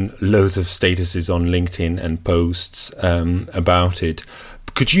seen loads of statuses on LinkedIn and posts about it.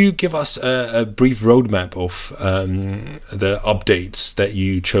 Could you give us a brief roadmap of the updates that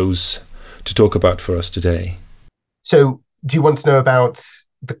you chose to talk about for us today? So, do you want to know about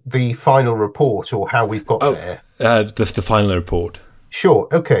the final report, or how we've got there? The final report. Sure.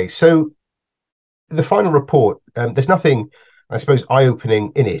 Okay. So, the final report, there's nothing, I suppose,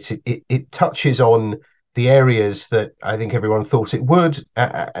 eye-opening in it. It touches on the areas that I think everyone thought it would,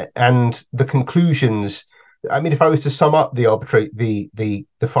 and the conclusions. I mean, if I was to sum up the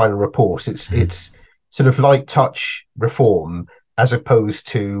final report, it's sort of light touch reform as opposed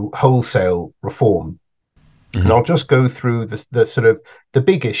to wholesale reform. And I'll just go through the sort of the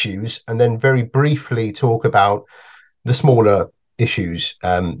big issues, and then very briefly talk about the smaller issues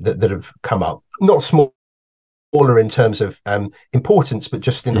that have come up. Not smaller in terms of importance, but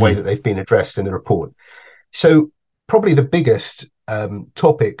just in the way that they've been addressed in the report. So probably the biggest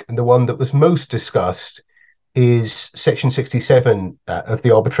topic, and the one that was most discussed, is Section 67 of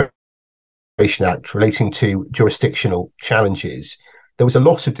the Arbitration Act relating to jurisdictional challenges. There was a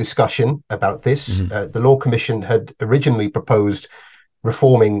lot of discussion about this. The Law Commission had originally proposed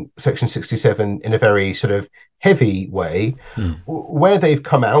reforming Section 67 in a very sort of heavy way. Where they've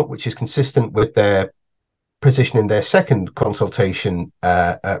come out, which is consistent with their position in their second consultation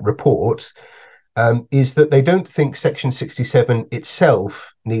report, is that they don't think Section 67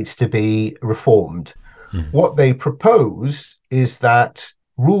 itself needs to be reformed. What they propose is that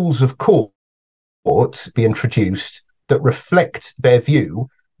rules of court be introduced that reflect their view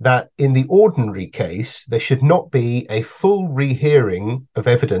that in the ordinary case, there should not be a full rehearing of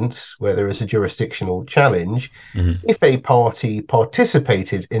evidence where there is a jurisdictional challenge if a party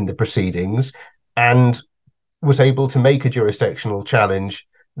participated in the proceedings and was able to make a jurisdictional challenge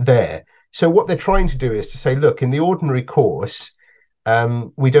there. So what they're trying to do is to say, look, in the ordinary course,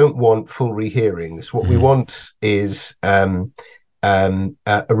 we don't want full rehearings. What we want is a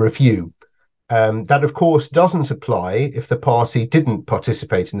review. That, of course, doesn't apply if the party didn't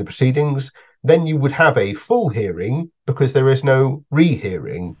participate in the proceedings. Then you would have a full hearing because there is no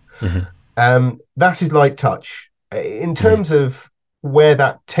rehearing. That is light touch. In terms of where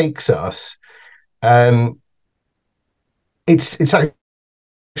that takes us, it's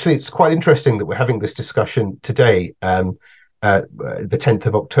actually quite interesting that we're having this discussion today, the 10th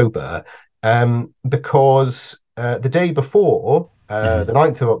of October, because the day before, the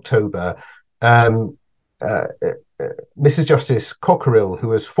 9th of October, Mrs. Justice Cockerill, who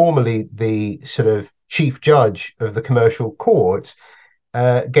was formerly the sort of chief judge of the Commercial Court,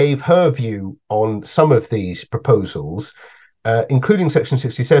 gave her view on some of these proposals, including Section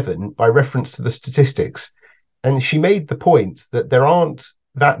 67, by reference to the statistics. And she made the point that there aren't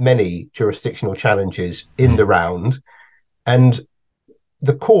that many jurisdictional challenges in the round, and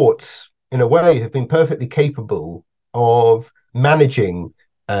the courts, in a way, have been perfectly capable of managing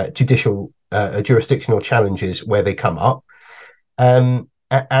jurisdictional challenges where they come up, and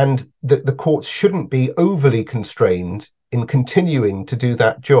the courts shouldn't be overly constrained in continuing to do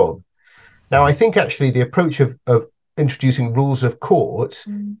that job. Now, I think actually the approach of introducing rules of court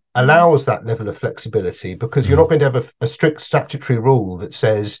allows that level of flexibility, because you're not going to have a strict statutory rule that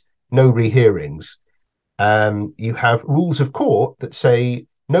says no rehearings. You have rules of court that say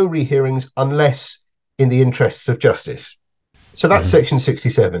no rehearings unless in the interests of justice. So that's Section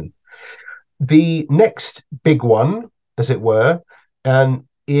 67. The next big one, as it were,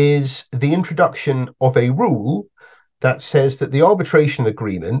 is the introduction of a rule that says that the arbitration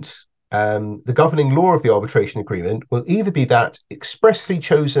agreement the governing law of the arbitration agreement will either be that expressly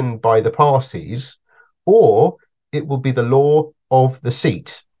chosen by the parties, or it will be the law of the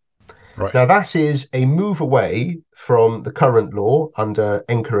seat. Right. Now, that is a move away from the current law under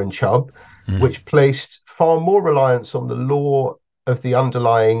Enker and Chubb, which placed far more reliance on the law of the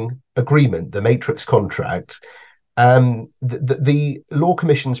underlying agreement, the matrix contract. The Law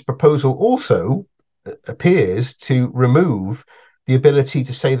Commission's proposal also appears to remove the ability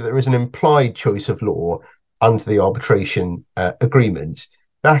to say that there is an implied choice of law under the arbitration agreement.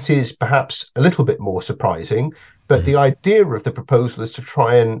 That is perhaps a little bit more surprising, but the idea of the proposal is to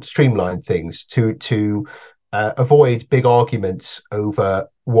try and streamline things, to avoid big arguments over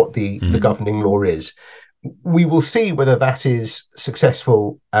what the governing law is. We will see whether that is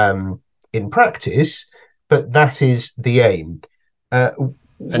successful in practice, but that is the aim. And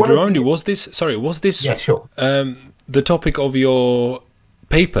Romani, was this yeah, sure. The topic of your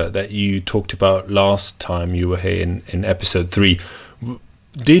paper that you talked about last time you were here in episode 3?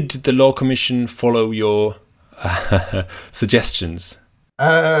 Did the Law Commission follow your suggestions?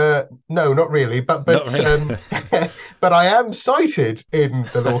 No, not really. But but I am cited in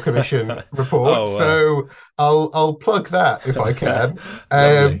the Law Commission report, so I'll plug that if I can.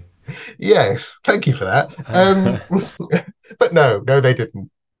 Yes, thank you for that. But no, they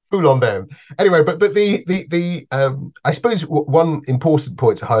didn't. Fool on them. Anyway, but the I suppose one important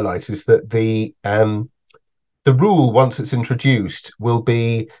point to highlight is that the rule, once it's introduced, will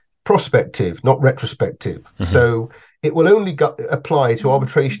be prospective, not retrospective. So it will only apply to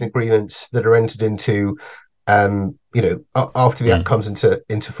arbitration agreements that are entered into, after the act comes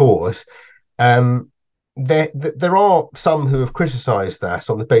into force. There are some who have criticised that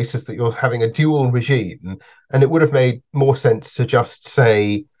on the basis that you're having a dual regime, and it would have made more sense to just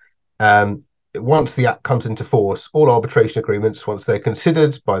say, once the act comes into force, all arbitration agreements, once they're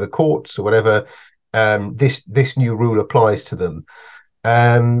considered by the courts or whatever, this new rule applies to them.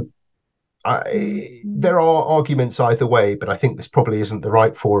 There are arguments either way, but I think this probably isn't the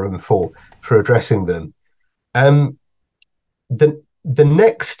right forum for addressing them. The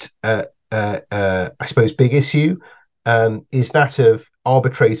next, I suppose, big issue is that of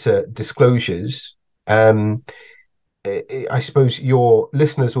arbitrator disclosures. I suppose your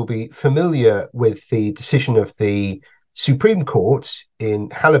listeners will be familiar with the decision of the Supreme Court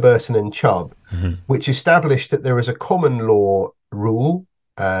in Halliburton and Chubb, which established that there is a common law rule,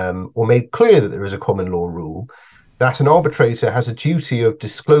 or made clear that there is a common law rule, that an arbitrator has a duty of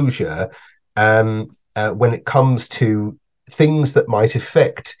disclosure when it comes to things that might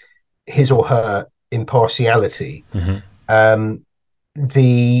affect his or her impartiality.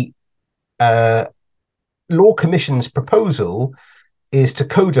 The Law Commission's proposal is to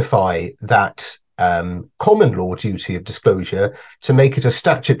codify that common law duty of disclosure to make it a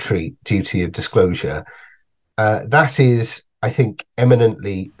statutory duty of disclosure. That is, I think,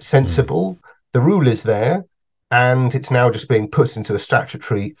 eminently sensible. The rule is there, and it's now just being put into a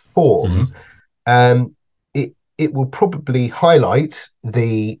statutory form. It will probably highlight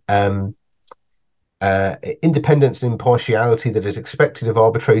the independence and impartiality that is expected of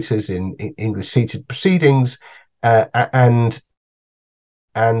arbitrators in English-seated proceedings, and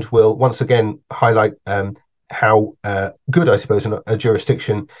will once again highlight how good, I suppose, a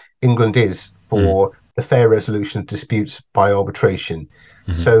jurisdiction England is for the fair resolution of disputes by arbitration.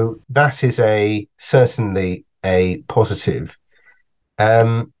 So that is certainly a positive.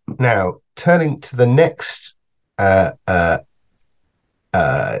 Now, turning to the next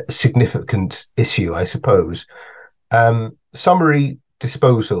significant issue, I suppose, summary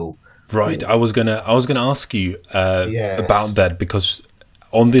disposal. Right. I was gonna ask you about that, because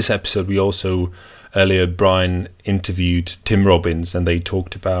on this episode we also earlier Brian interviewed Tim Robbins, and they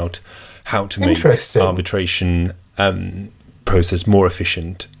talked about how to make arbitration process more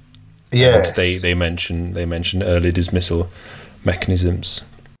efficient. Yes. And they mention early dismissal mechanisms.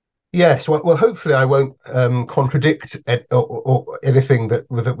 Yes, well, hopefully I won't contradict or anything that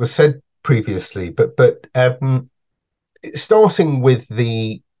was said previously, but starting with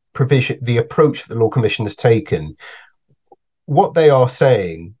the provision, the approach that the Law Commission has taken, what they are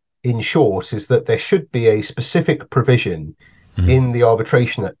saying, in short, is that there should be a specific provision in the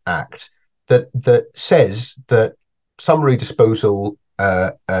Arbitration Act that says that summary disposal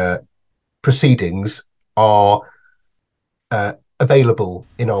proceedings are available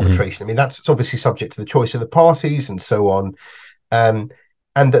in arbitration. I mean, that's obviously subject to the choice of the parties and so on, and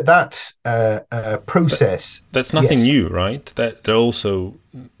that process. That's nothing new, right? That they're also.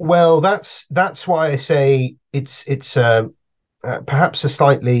 Well, that's why I say it's perhaps a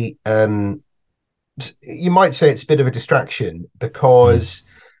slightly. You might say it's a bit of a distraction, because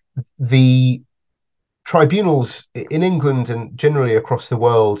the tribunals in England and generally across the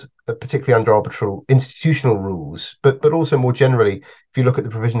world, particularly under arbitral institutional rules, but also more generally, if you look at the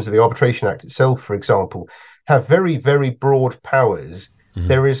provisions of the Arbitration Act itself, for example, have very, very broad powers.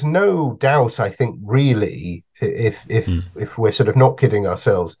 There is no doubt, I think, really, if we're sort of not kidding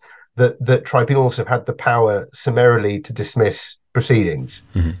ourselves, that tribunals have had the power summarily to dismiss proceedings.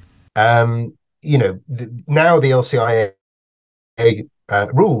 Now the LCIA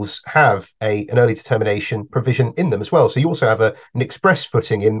rules have an early determination provision in them as well. So you also have an express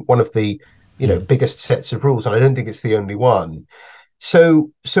footing in one of the biggest sets of rules, and I don't think it's the only one.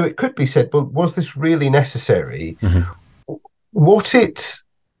 So it could be said, well, was this really necessary? What it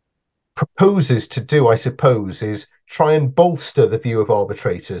proposes to do, I suppose, is try and bolster the view of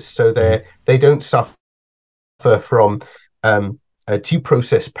arbitrators so they don't suffer from a due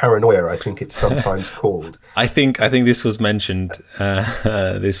process paranoia, I think it's sometimes called. I think this was mentioned.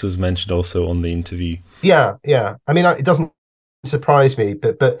 This was mentioned also on the interview. Yeah. I mean, it doesn't surprise me,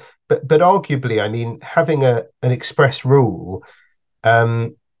 but arguably, I mean, having an express rule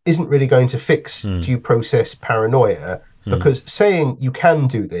isn't really going to fix due process paranoia, because saying you can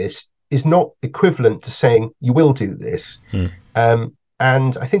do this is not equivalent to saying you will do this.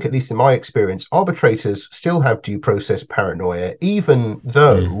 And I think, at least in my experience, arbitrators still have due process paranoia, even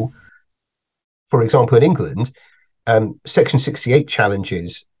though, for example, in England, Section 68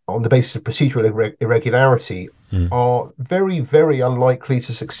 challenges on the basis of procedural irregularity are very, very unlikely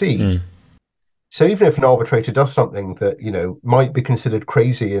to succeed. So even if an arbitrator does something that, might be considered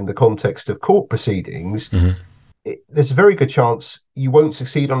crazy in the context of court proceedings, there's a very good chance you won't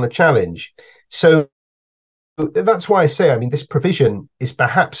succeed on the challenge. So that's why I say, I mean, this provision is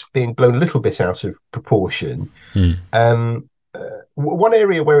perhaps being blown a little bit out of proportion. One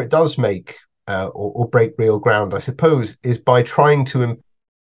area where it does make or break real ground, I suppose, is by trying to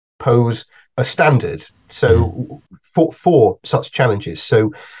impose a standard. So for such challenges.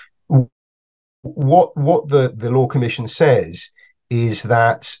 So what the Law Commission says is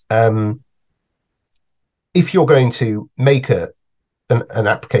that if you're going to make an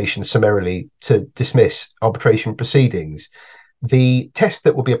application summarily to dismiss arbitration proceedings, the test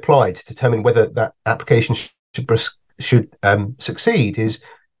that will be applied to determine whether that application should succeed is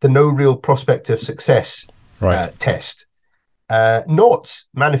the no real prospect of success test, not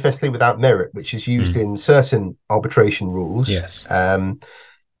manifestly without merit, which is used in certain arbitration rules. Yes. And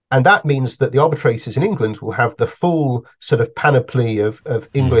that means that the arbitrators in England will have the full sort of panoply of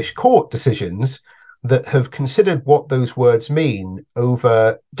English court decisions that have considered what those words mean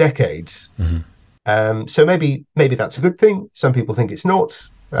over decades. So maybe that's a good thing. Some people think it's not.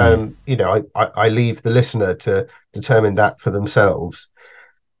 I leave the listener to determine that for themselves.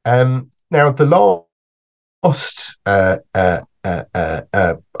 Now, the last, I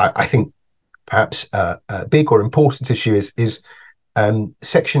think, perhaps a big or important issue is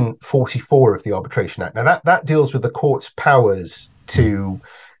Section 44 of the Arbitration Act. Now, that deals with the court's powers to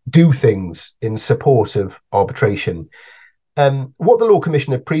do things in support of arbitration. What the Law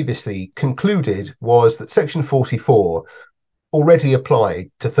Commission had previously concluded was that Section 44 already applied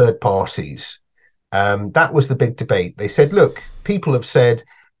to third parties. That was the big debate. They said, look, people have said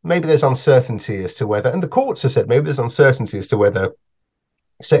maybe there's uncertainty as to whether, and the courts have said maybe there's uncertainty as to whether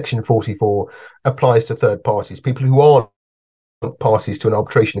Section 44 applies to third parties, people who aren't parties to an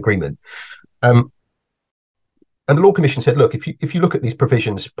arbitration agreement. And the Law Commission said, look, if you look at these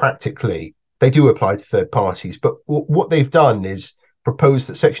provisions practically, they do apply to third parties. But what they've done is propose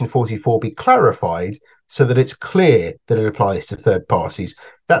that Section 44 be clarified so that it's clear that it applies to third parties.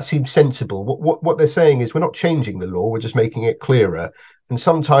 That seems sensible. What they're saying is we're not changing the law, we're just making it clearer. And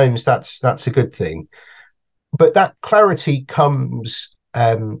sometimes that's a good thing. But that clarity comes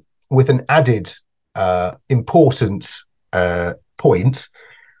with an added important point,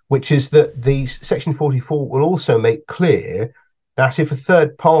 which is that the Section 44 will also make clear that if a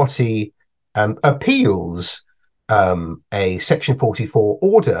third party appeals a Section 44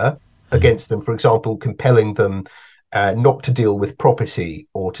 order against them, for example, compelling them not to deal with property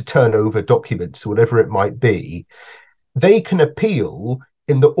or to turn over documents or whatever it might be, they can appeal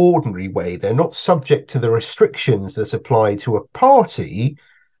in the ordinary way. They're not subject to the restrictions that apply to a party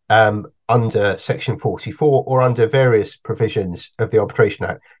under Section 44 or under various provisions of the Arbitration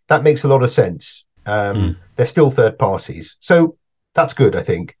Act. That makes a lot of sense. They're still third parties. So that's good, I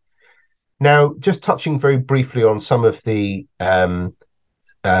think. Now, just touching very briefly on some of the sort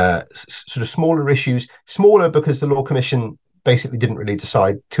of smaller issues, smaller because the Law Commission basically didn't really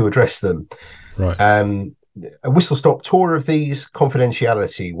decide to address them. Right. A whistle-stop tour of these,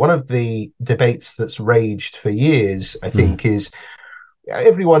 confidentiality. One of the debates that's raged for years, I think, is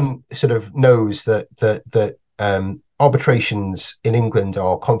everyone sort of knows that arbitrations in England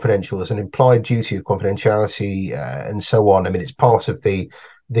are confidential. There's an implied duty of confidentiality and so on. I mean, it's part of the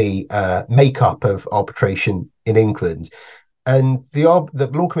makeup of arbitration in England. And the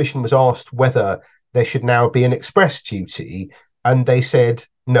Law Commission was asked whether there should now be an express duty, and they said,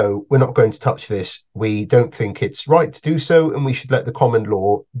 no, we're not going to touch this. We don't think it's right to do so, and we should let the common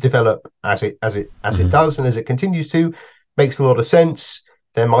law develop as it does, and as it continues to. Makes a lot of sense.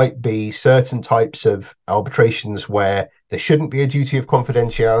 There might be certain types of arbitrations where there shouldn't be a duty of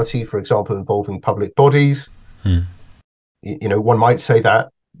confidentiality, for example, involving public bodies. One might say that.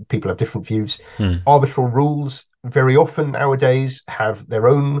 People have different views. Arbitral rules very often nowadays have their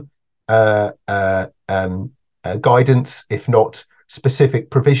own guidance, if not specific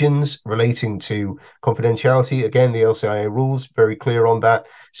provisions relating to confidentiality. Again, the LCIA rules very clear on that.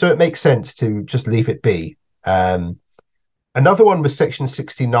 So it makes sense to just leave it be. Another one was Section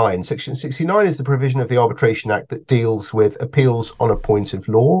 69. Section 69 is the provision of the Arbitration Act that deals with appeals on a point of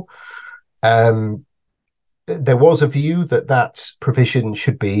law. There was a view that provision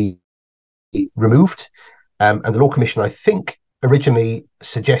should be removed. And the Law Commission, I think, originally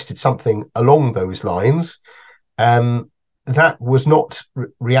suggested something along those lines. That was not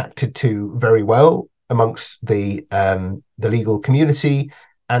reacted to very well amongst the legal community.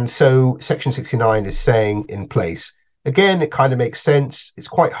 And so Section 69 is staying in place. Again, it kind of makes sense. It's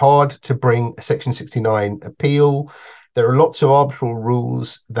quite hard to bring a Section 69 appeal. There are lots of arbitral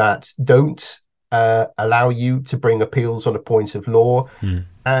rules that don't allow you to bring appeals on a point of law.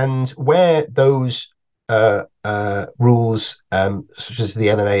 And where those rules, such as the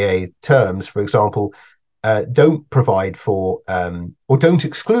NMAA terms, for example, don't provide for or don't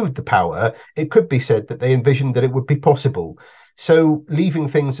exclude the power, it could be said that they envisioned that it would be possible. So leaving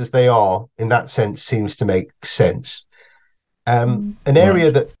things as they are in that sense seems to make sense. An area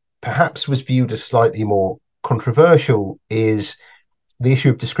that perhaps was viewed as slightly more controversial is the issue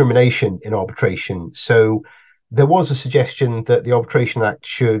of discrimination in arbitration. So there was a suggestion that the Arbitration Act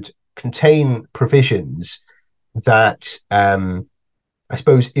should contain provisions that, I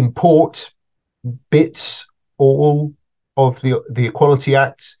suppose, import bits all of the Equality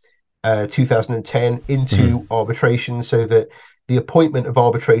Act 2010 into arbitration, so that the appointment of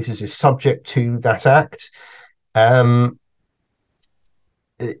arbitrators is subject to that act.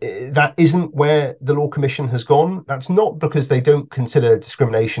 That isn't where the Law Commission has gone. That's not because they don't consider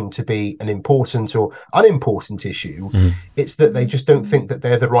discrimination to be an important or unimportant issue. It's that they just don't think that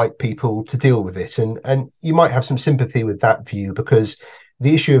they're the right people to deal with it. And you might have some sympathy with that view, because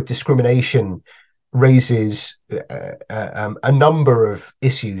the issue of discrimination raises a number of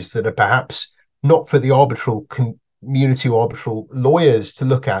issues that are perhaps not for the arbitral community or arbitral lawyers to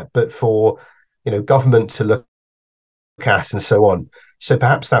look at, but for government to look at and so on. So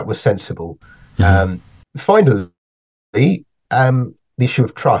perhaps that was sensible. Finally, the issue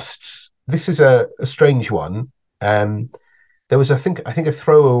of trusts. This is a strange one. There was, I think, a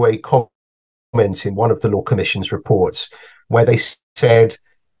throwaway comment in one of the Law Commission's reports where they said,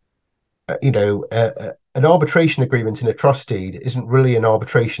 an arbitration agreement in a trust deed isn't really an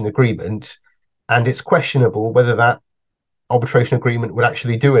arbitration agreement, and it's questionable whether that arbitration agreement would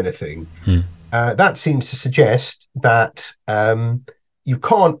actually do anything. That seems to suggest that you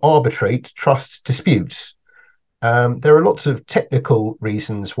can't arbitrate trust disputes. There are lots of technical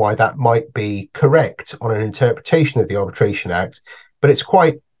reasons why that might be correct on an interpretation of the Arbitration Act, but it's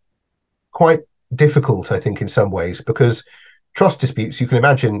quite difficult, I think, in some ways, because trust disputes, you can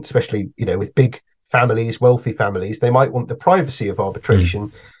imagine, especially with big families, wealthy families, they might want the privacy of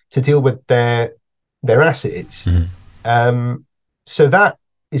arbitration to deal with their assets. So that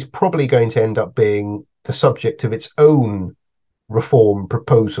is probably going to end up being the subject of its own reform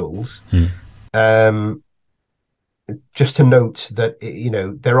proposals. Just to note that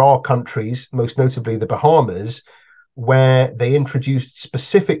there are countries, most notably the Bahamas, where they introduced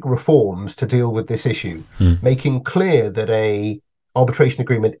specific reforms to deal with this issue, making clear that a arbitration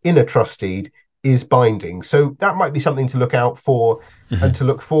agreement in a trust deed is binding. So that might be something to look out for and to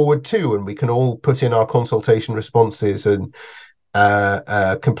look forward to, and we can all put in our consultation responses and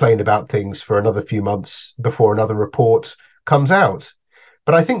complain about things for another few months before another report comes out.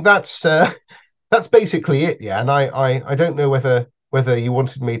 But I think that's basically it. Yeah, and I don't know whether you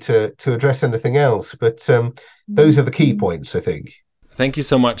wanted me to address anything else, but those are the key points, I think. Thank you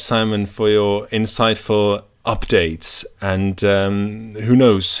so much, Simon, for your insightful updates. And who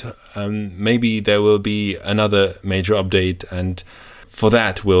knows, maybe there will be another major update, and for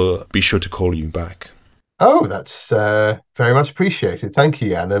that we'll be sure to call you back. Oh, that's very much appreciated. Thank you,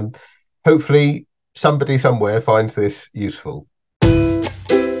 Jan. And hopefully somebody somewhere finds this useful.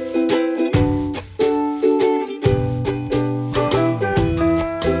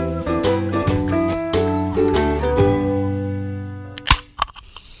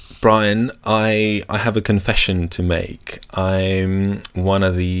 Brian, I have a confession to make. I'm one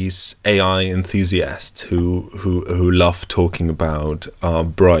of these AI enthusiasts who love talking about our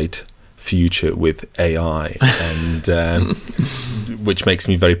bright future with AI, and which makes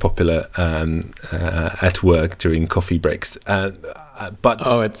me very popular at work during coffee breaks. But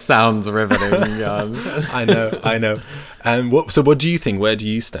it sounds riveting, Jan. I know. So what do you think? Where do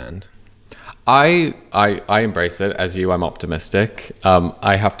you stand? I embrace it. As you, I'm optimistic.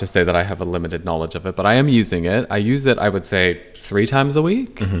 I have to say that I have a limited knowledge of it, but I am using it. I use it, I would say, 3 times a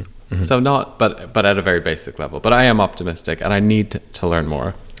week. So not, but at a very basic level. But I am optimistic, and I need to learn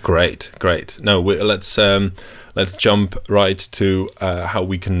more. Great. No, let's jump right to how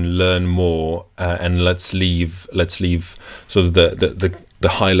we can learn more, and let's leave sort of the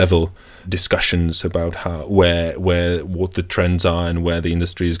high level discussions about what the trends are and where the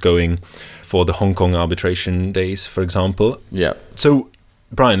industry is going for the Hong Kong arbitration days, for example. Yeah. So,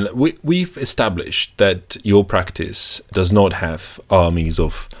 Brian, we've established that your practice does not have armies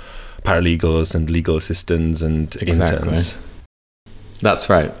of paralegals and legal assistants and interns. That's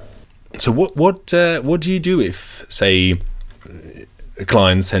right. So what do you do if, say, a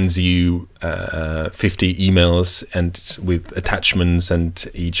client sends you 50 emails and with attachments, and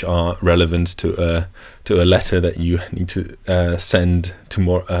each are relevant to a letter that you need to send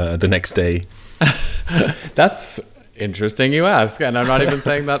tomorrow, the next day? That's interesting you ask, and I'm not even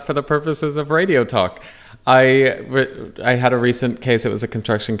saying that for the purposes of radio talk. I had a recent case. It was a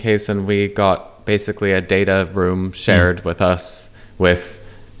construction case, and we got basically a data room shared with us with,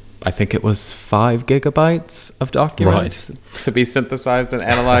 I think it was 5 gigabytes of documents to be synthesized and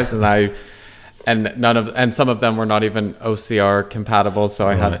analyzed, and some of them were not even OCR compatible, so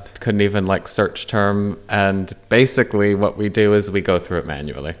I couldn't even search term. And basically, what we do is we go through it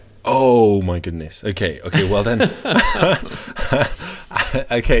manually. Oh my goodness. Okay. Well then.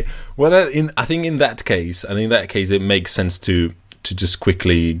 Okay. Well, I think in that case, it makes sense to just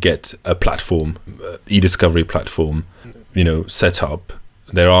quickly get a platform, e-discovery platform, set up.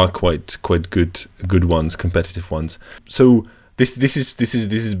 There are quite good ones, competitive ones. So this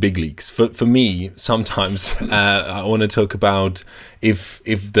is big leagues for me. Sometimes I want to talk about if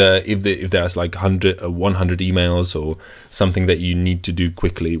there's 100 emails or something that you need to do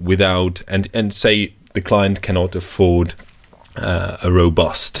quickly without, and say the client cannot afford a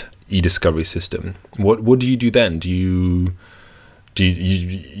robust e-discovery system. What do you do then? Do you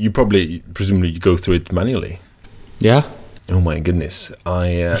presumably go through it manually? Yeah. Oh my goodness!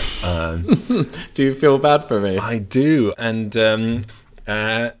 I do you feel bad for me? I do, and there's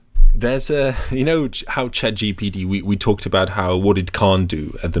how ChatGPT. We talked about what it can't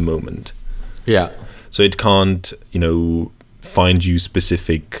do at the moment. Yeah. So it can't find you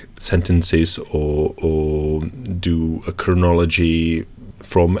specific sentences or do a chronology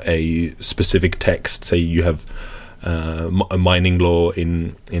from a specific text. Say you have a mining law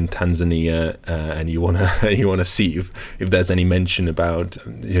in Tanzania, and you wanna see if there's any mention about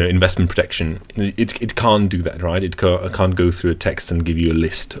investment protection. It can't do that, right? It can't go through a text and give you a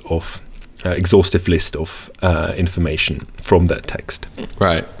list of exhaustive list of information from that text.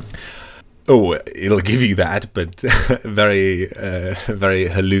 Right. Oh, it'll give you that, but very very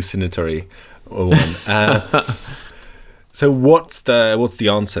hallucinatory one. So what's the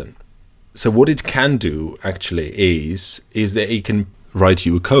answer? So what it can do actually is that it can write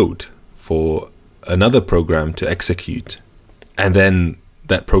you a code for another program to execute, and then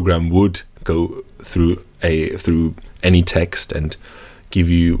that program would go through any text and give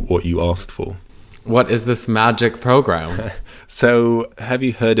you what you asked for. What is this magic program? So have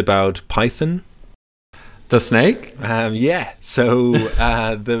you heard about Python? The snake? Yeah. So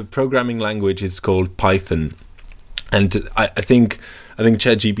the programming language is called Python, and I think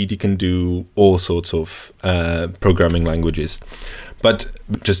ChatGPT can do all sorts of programming languages, but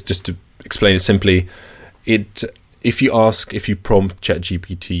just to explain it simply, if you prompt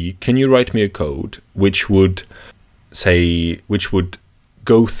ChatGPT, can you write me a code which would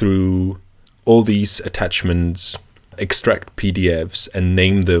go through all these attachments, extract PDFs, and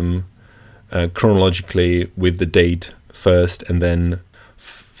name them chronologically with the date first, and then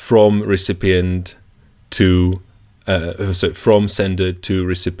from recipient to from sender to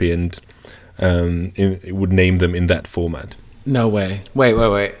recipient, it would name them in that format. No way.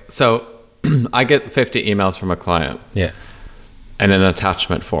 Wait. So I get 50 emails from a client. Yeah. In an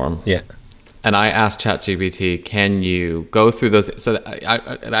attachment form. Yeah. And I asked ChatGPT, can you go through those? So that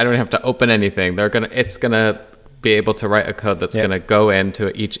I don't have to open anything. It's gonna be able to write a code that's gonna go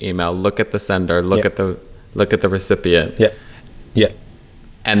into each email, look at the sender, look at the recipient. Yeah. Yeah.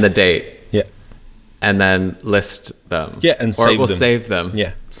 And the date. Yeah. And then list them. Yeah, and or save it will them. save them.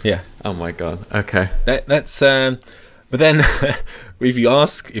 Yeah. Yeah. Oh my god. Okay. That's but then if you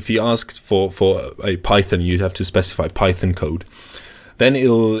ask for a Python, you have to specify Python code. Then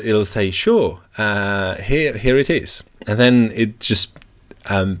it'll say sure, here it is, and then it just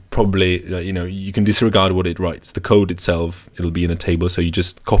probably you can disregard what it writes. The code itself, it'll be in a table, so you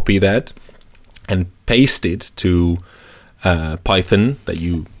just copy that and paste it to Python that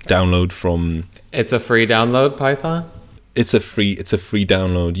you download from. It's a free download, Python? It's a free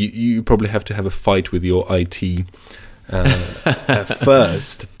download. You probably have to have a fight with your IT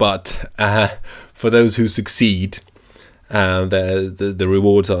first, but for those who succeed, the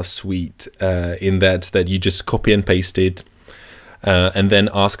rewards are sweet in that you just copy and paste it, and then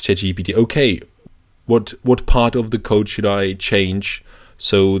ask ChatGPT, okay, what part of the code should I change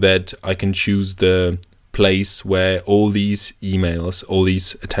so that I can choose the place where all these emails, all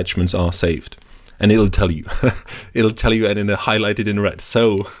these attachments are saved. And it'll tell you, and in highlighted in red.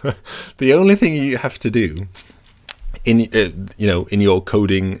 So the only thing you have to do in your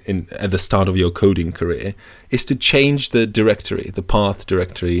coding, at the start of your coding career, is to change the directory, the path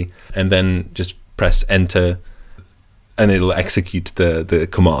directory, and then just press enter, and it'll execute the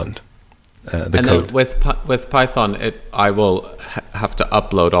command, the code. Then with Python, I will have to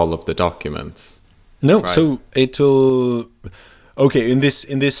upload all of the documents. No, right? So it'll. Okay, in this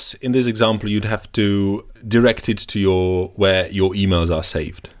example, you'd have to direct it to where your emails are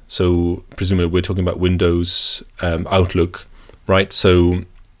saved. So presumably we're talking about Windows, Outlook, right? So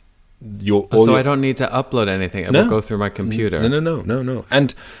I don't need to upload anything. It will go through my computer. No.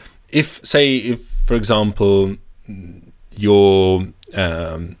 And if for example your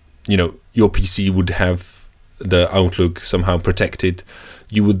PC would have the Outlook somehow protected,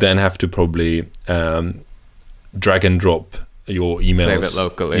 you would then have to probably drag and drop your emails. Save it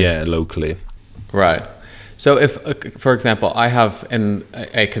locally. Yeah, locally. Right. So if, for example, I have in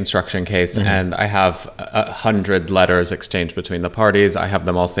a construction case and I have 100 letters exchanged between the parties, I have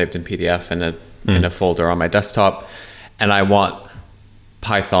them all saved in PDF in a folder on my desktop, and I want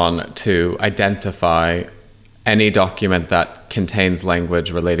Python to identify any document that contains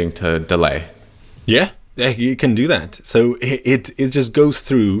language relating to delay. Yeah, you can do that. So it just goes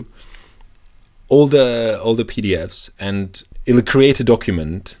through all the PDFs, and it'll create a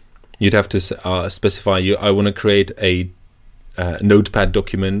document. You'd have to specify I want to create a notepad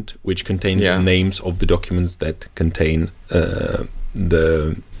document which contains the names of the documents that contain the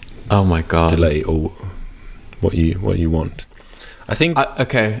delay or what you want. I think.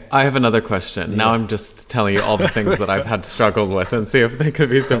 Okay, I have another question. Yeah. Now I'm just telling you all the things that I've had struggled with and see if they could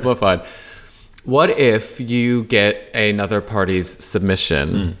be simplified. What if you get another party's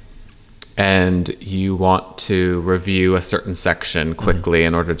submission and you want to review a certain section quickly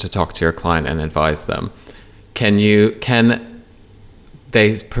in order to talk to your client and advise them? Can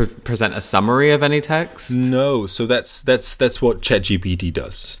they present a summary of any text? No, so that's what ChatGPT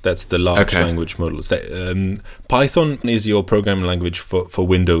does. That's the large language models. Python is your programming language for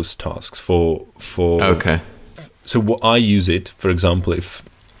Windows tasks. For So what I use it, for example, if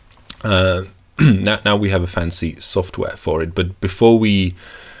now we have a fancy software for it, but before we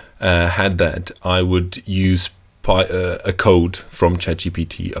had that, I would use a code from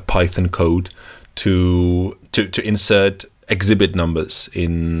ChatGPT, a Python code, to insert exhibit numbers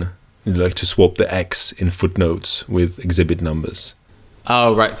in, like to swap the X in footnotes with exhibit numbers.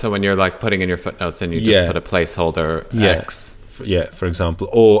 Oh, right. So when you're like putting in your footnotes and you just put a placeholder X. For example.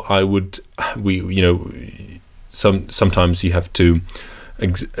 Or I would, sometimes you have to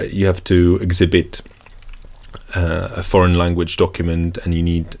exhibit a foreign language document and you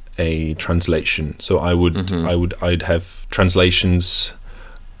need a translation. So I'd have translations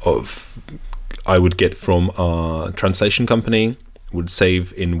I would get from a translation company, would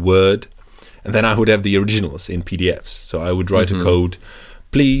save in Word, and then I would have the originals in PDFs. So I would write a code.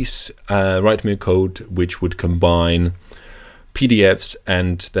 Please write me a code which would combine PDFs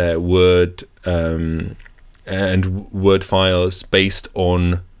and their Word files based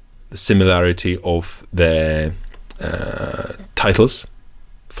on the similarity of their titles,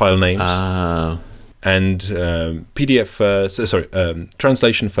 file names. And PDF first,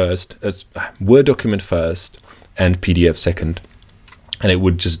 translation first, Word document first, and PDF second, and it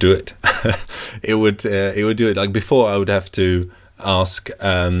would just do it. it would do it. Like before, I would have to ask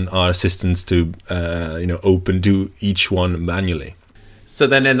our assistants to do each one manually. So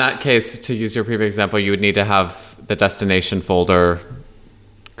then, in that case, to use your previous example, you would need to have the destination folder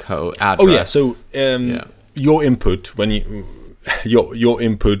code address. Oh yeah. So your input Your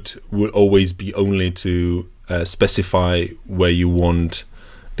input will always be only to specify where you want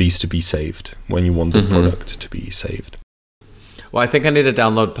these to be saved, when you want the product to be saved. Well, I think I need to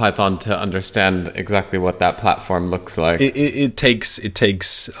download Python to understand exactly what that platform looks like. It takes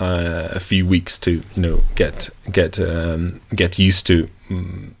a few weeks to get used to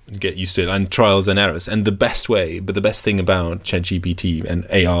it, and trials and errors. And the best thing about ChatGPT and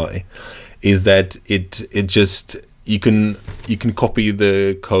AI is that it just you can copy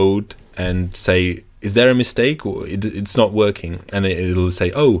the code and say, is there a mistake, or it's not working, and it'll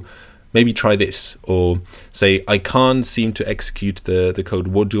say, oh, maybe try this, or say, I can't seem to execute the code.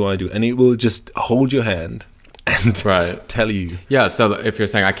 What do I do? And it will just hold your hand and tell you. Yeah, so if you're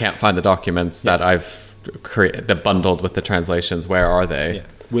saying I can't find the documents that I've created, that bundled with the translations, where are they?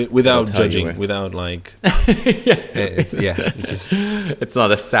 Yeah. Without judging, without like... It's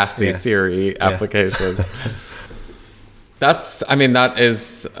not a sassy Siri application. That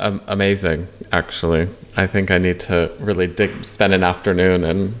is amazing, actually. I think I need to really spend an afternoon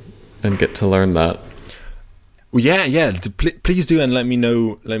and get to learn that. Well, yeah. Please do, and let me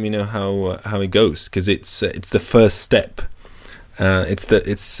know how it goes, because it's the first step.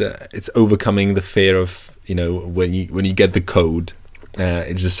 It's overcoming the fear of when you get the code.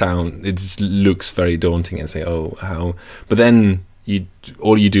 It just looks very daunting and say, oh, how? But then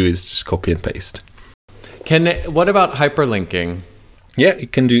all you do is just copy and paste. What about hyperlinking? Yeah,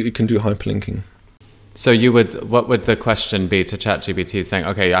 it can do hyperlinking. So what would the question be to ChatGPT, saying,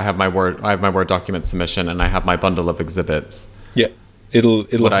 okay, I have my Word document submission and I have my bundle of exhibits? Yeah, it'll.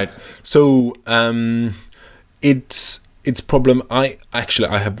 So its problem. I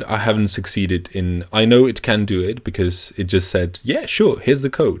haven't succeeded in. I know it can do it because it just said, yeah, sure, here's the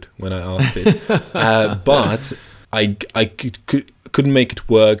code when I asked it, but I couldn't make it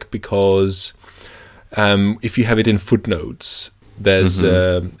work because if you have it in footnotes, there's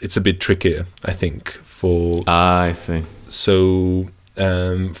it's a bit trickier, I think, for. I see. So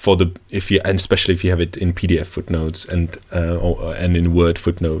especially if you have it in PDF footnotes and in Word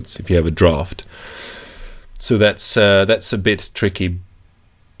footnotes, if you have a draft. So that's a bit tricky,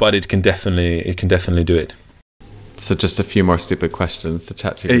 but it can definitely do it. So just a few more stupid questions to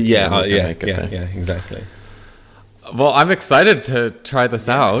ChatGPT. Yeah, exactly. Well, I'm excited to try this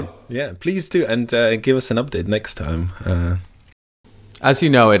out. Yeah, please do, and give us an update next time. As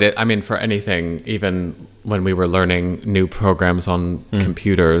you know, for anything, even when we were learning new programs on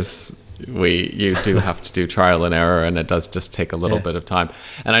computers, you do have to do trial and error, and it does just take a little bit of time.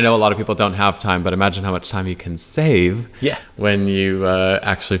 And I know a lot of people don't have time, but imagine how much time you can save when you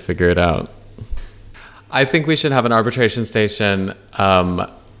actually figure it out. I think we should have an Arbitration Station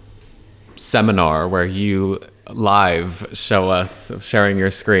seminar where you live show us sharing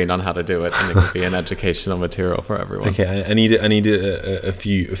your screen on how to do it, and it could be an educational material for everyone. Okay, I need a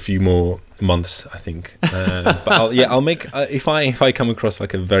few more months, I think. But I'll make if I come across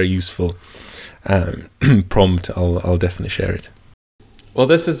like a very useful prompt, I'll definitely share it. Well,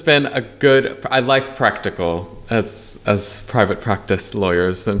 this has been I like practical as private practice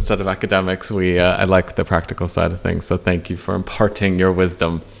lawyers instead of academics. I like the practical side of things. So thank you for imparting your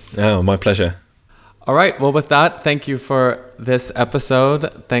wisdom. Oh, my pleasure. All right. Well, with that, thank you for this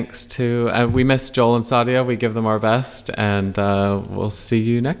episode. Thanks to, we miss Joel and Sadia. We give them our best, and we'll see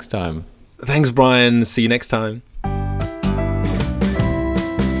you next time. Thanks, Brian. See you next time.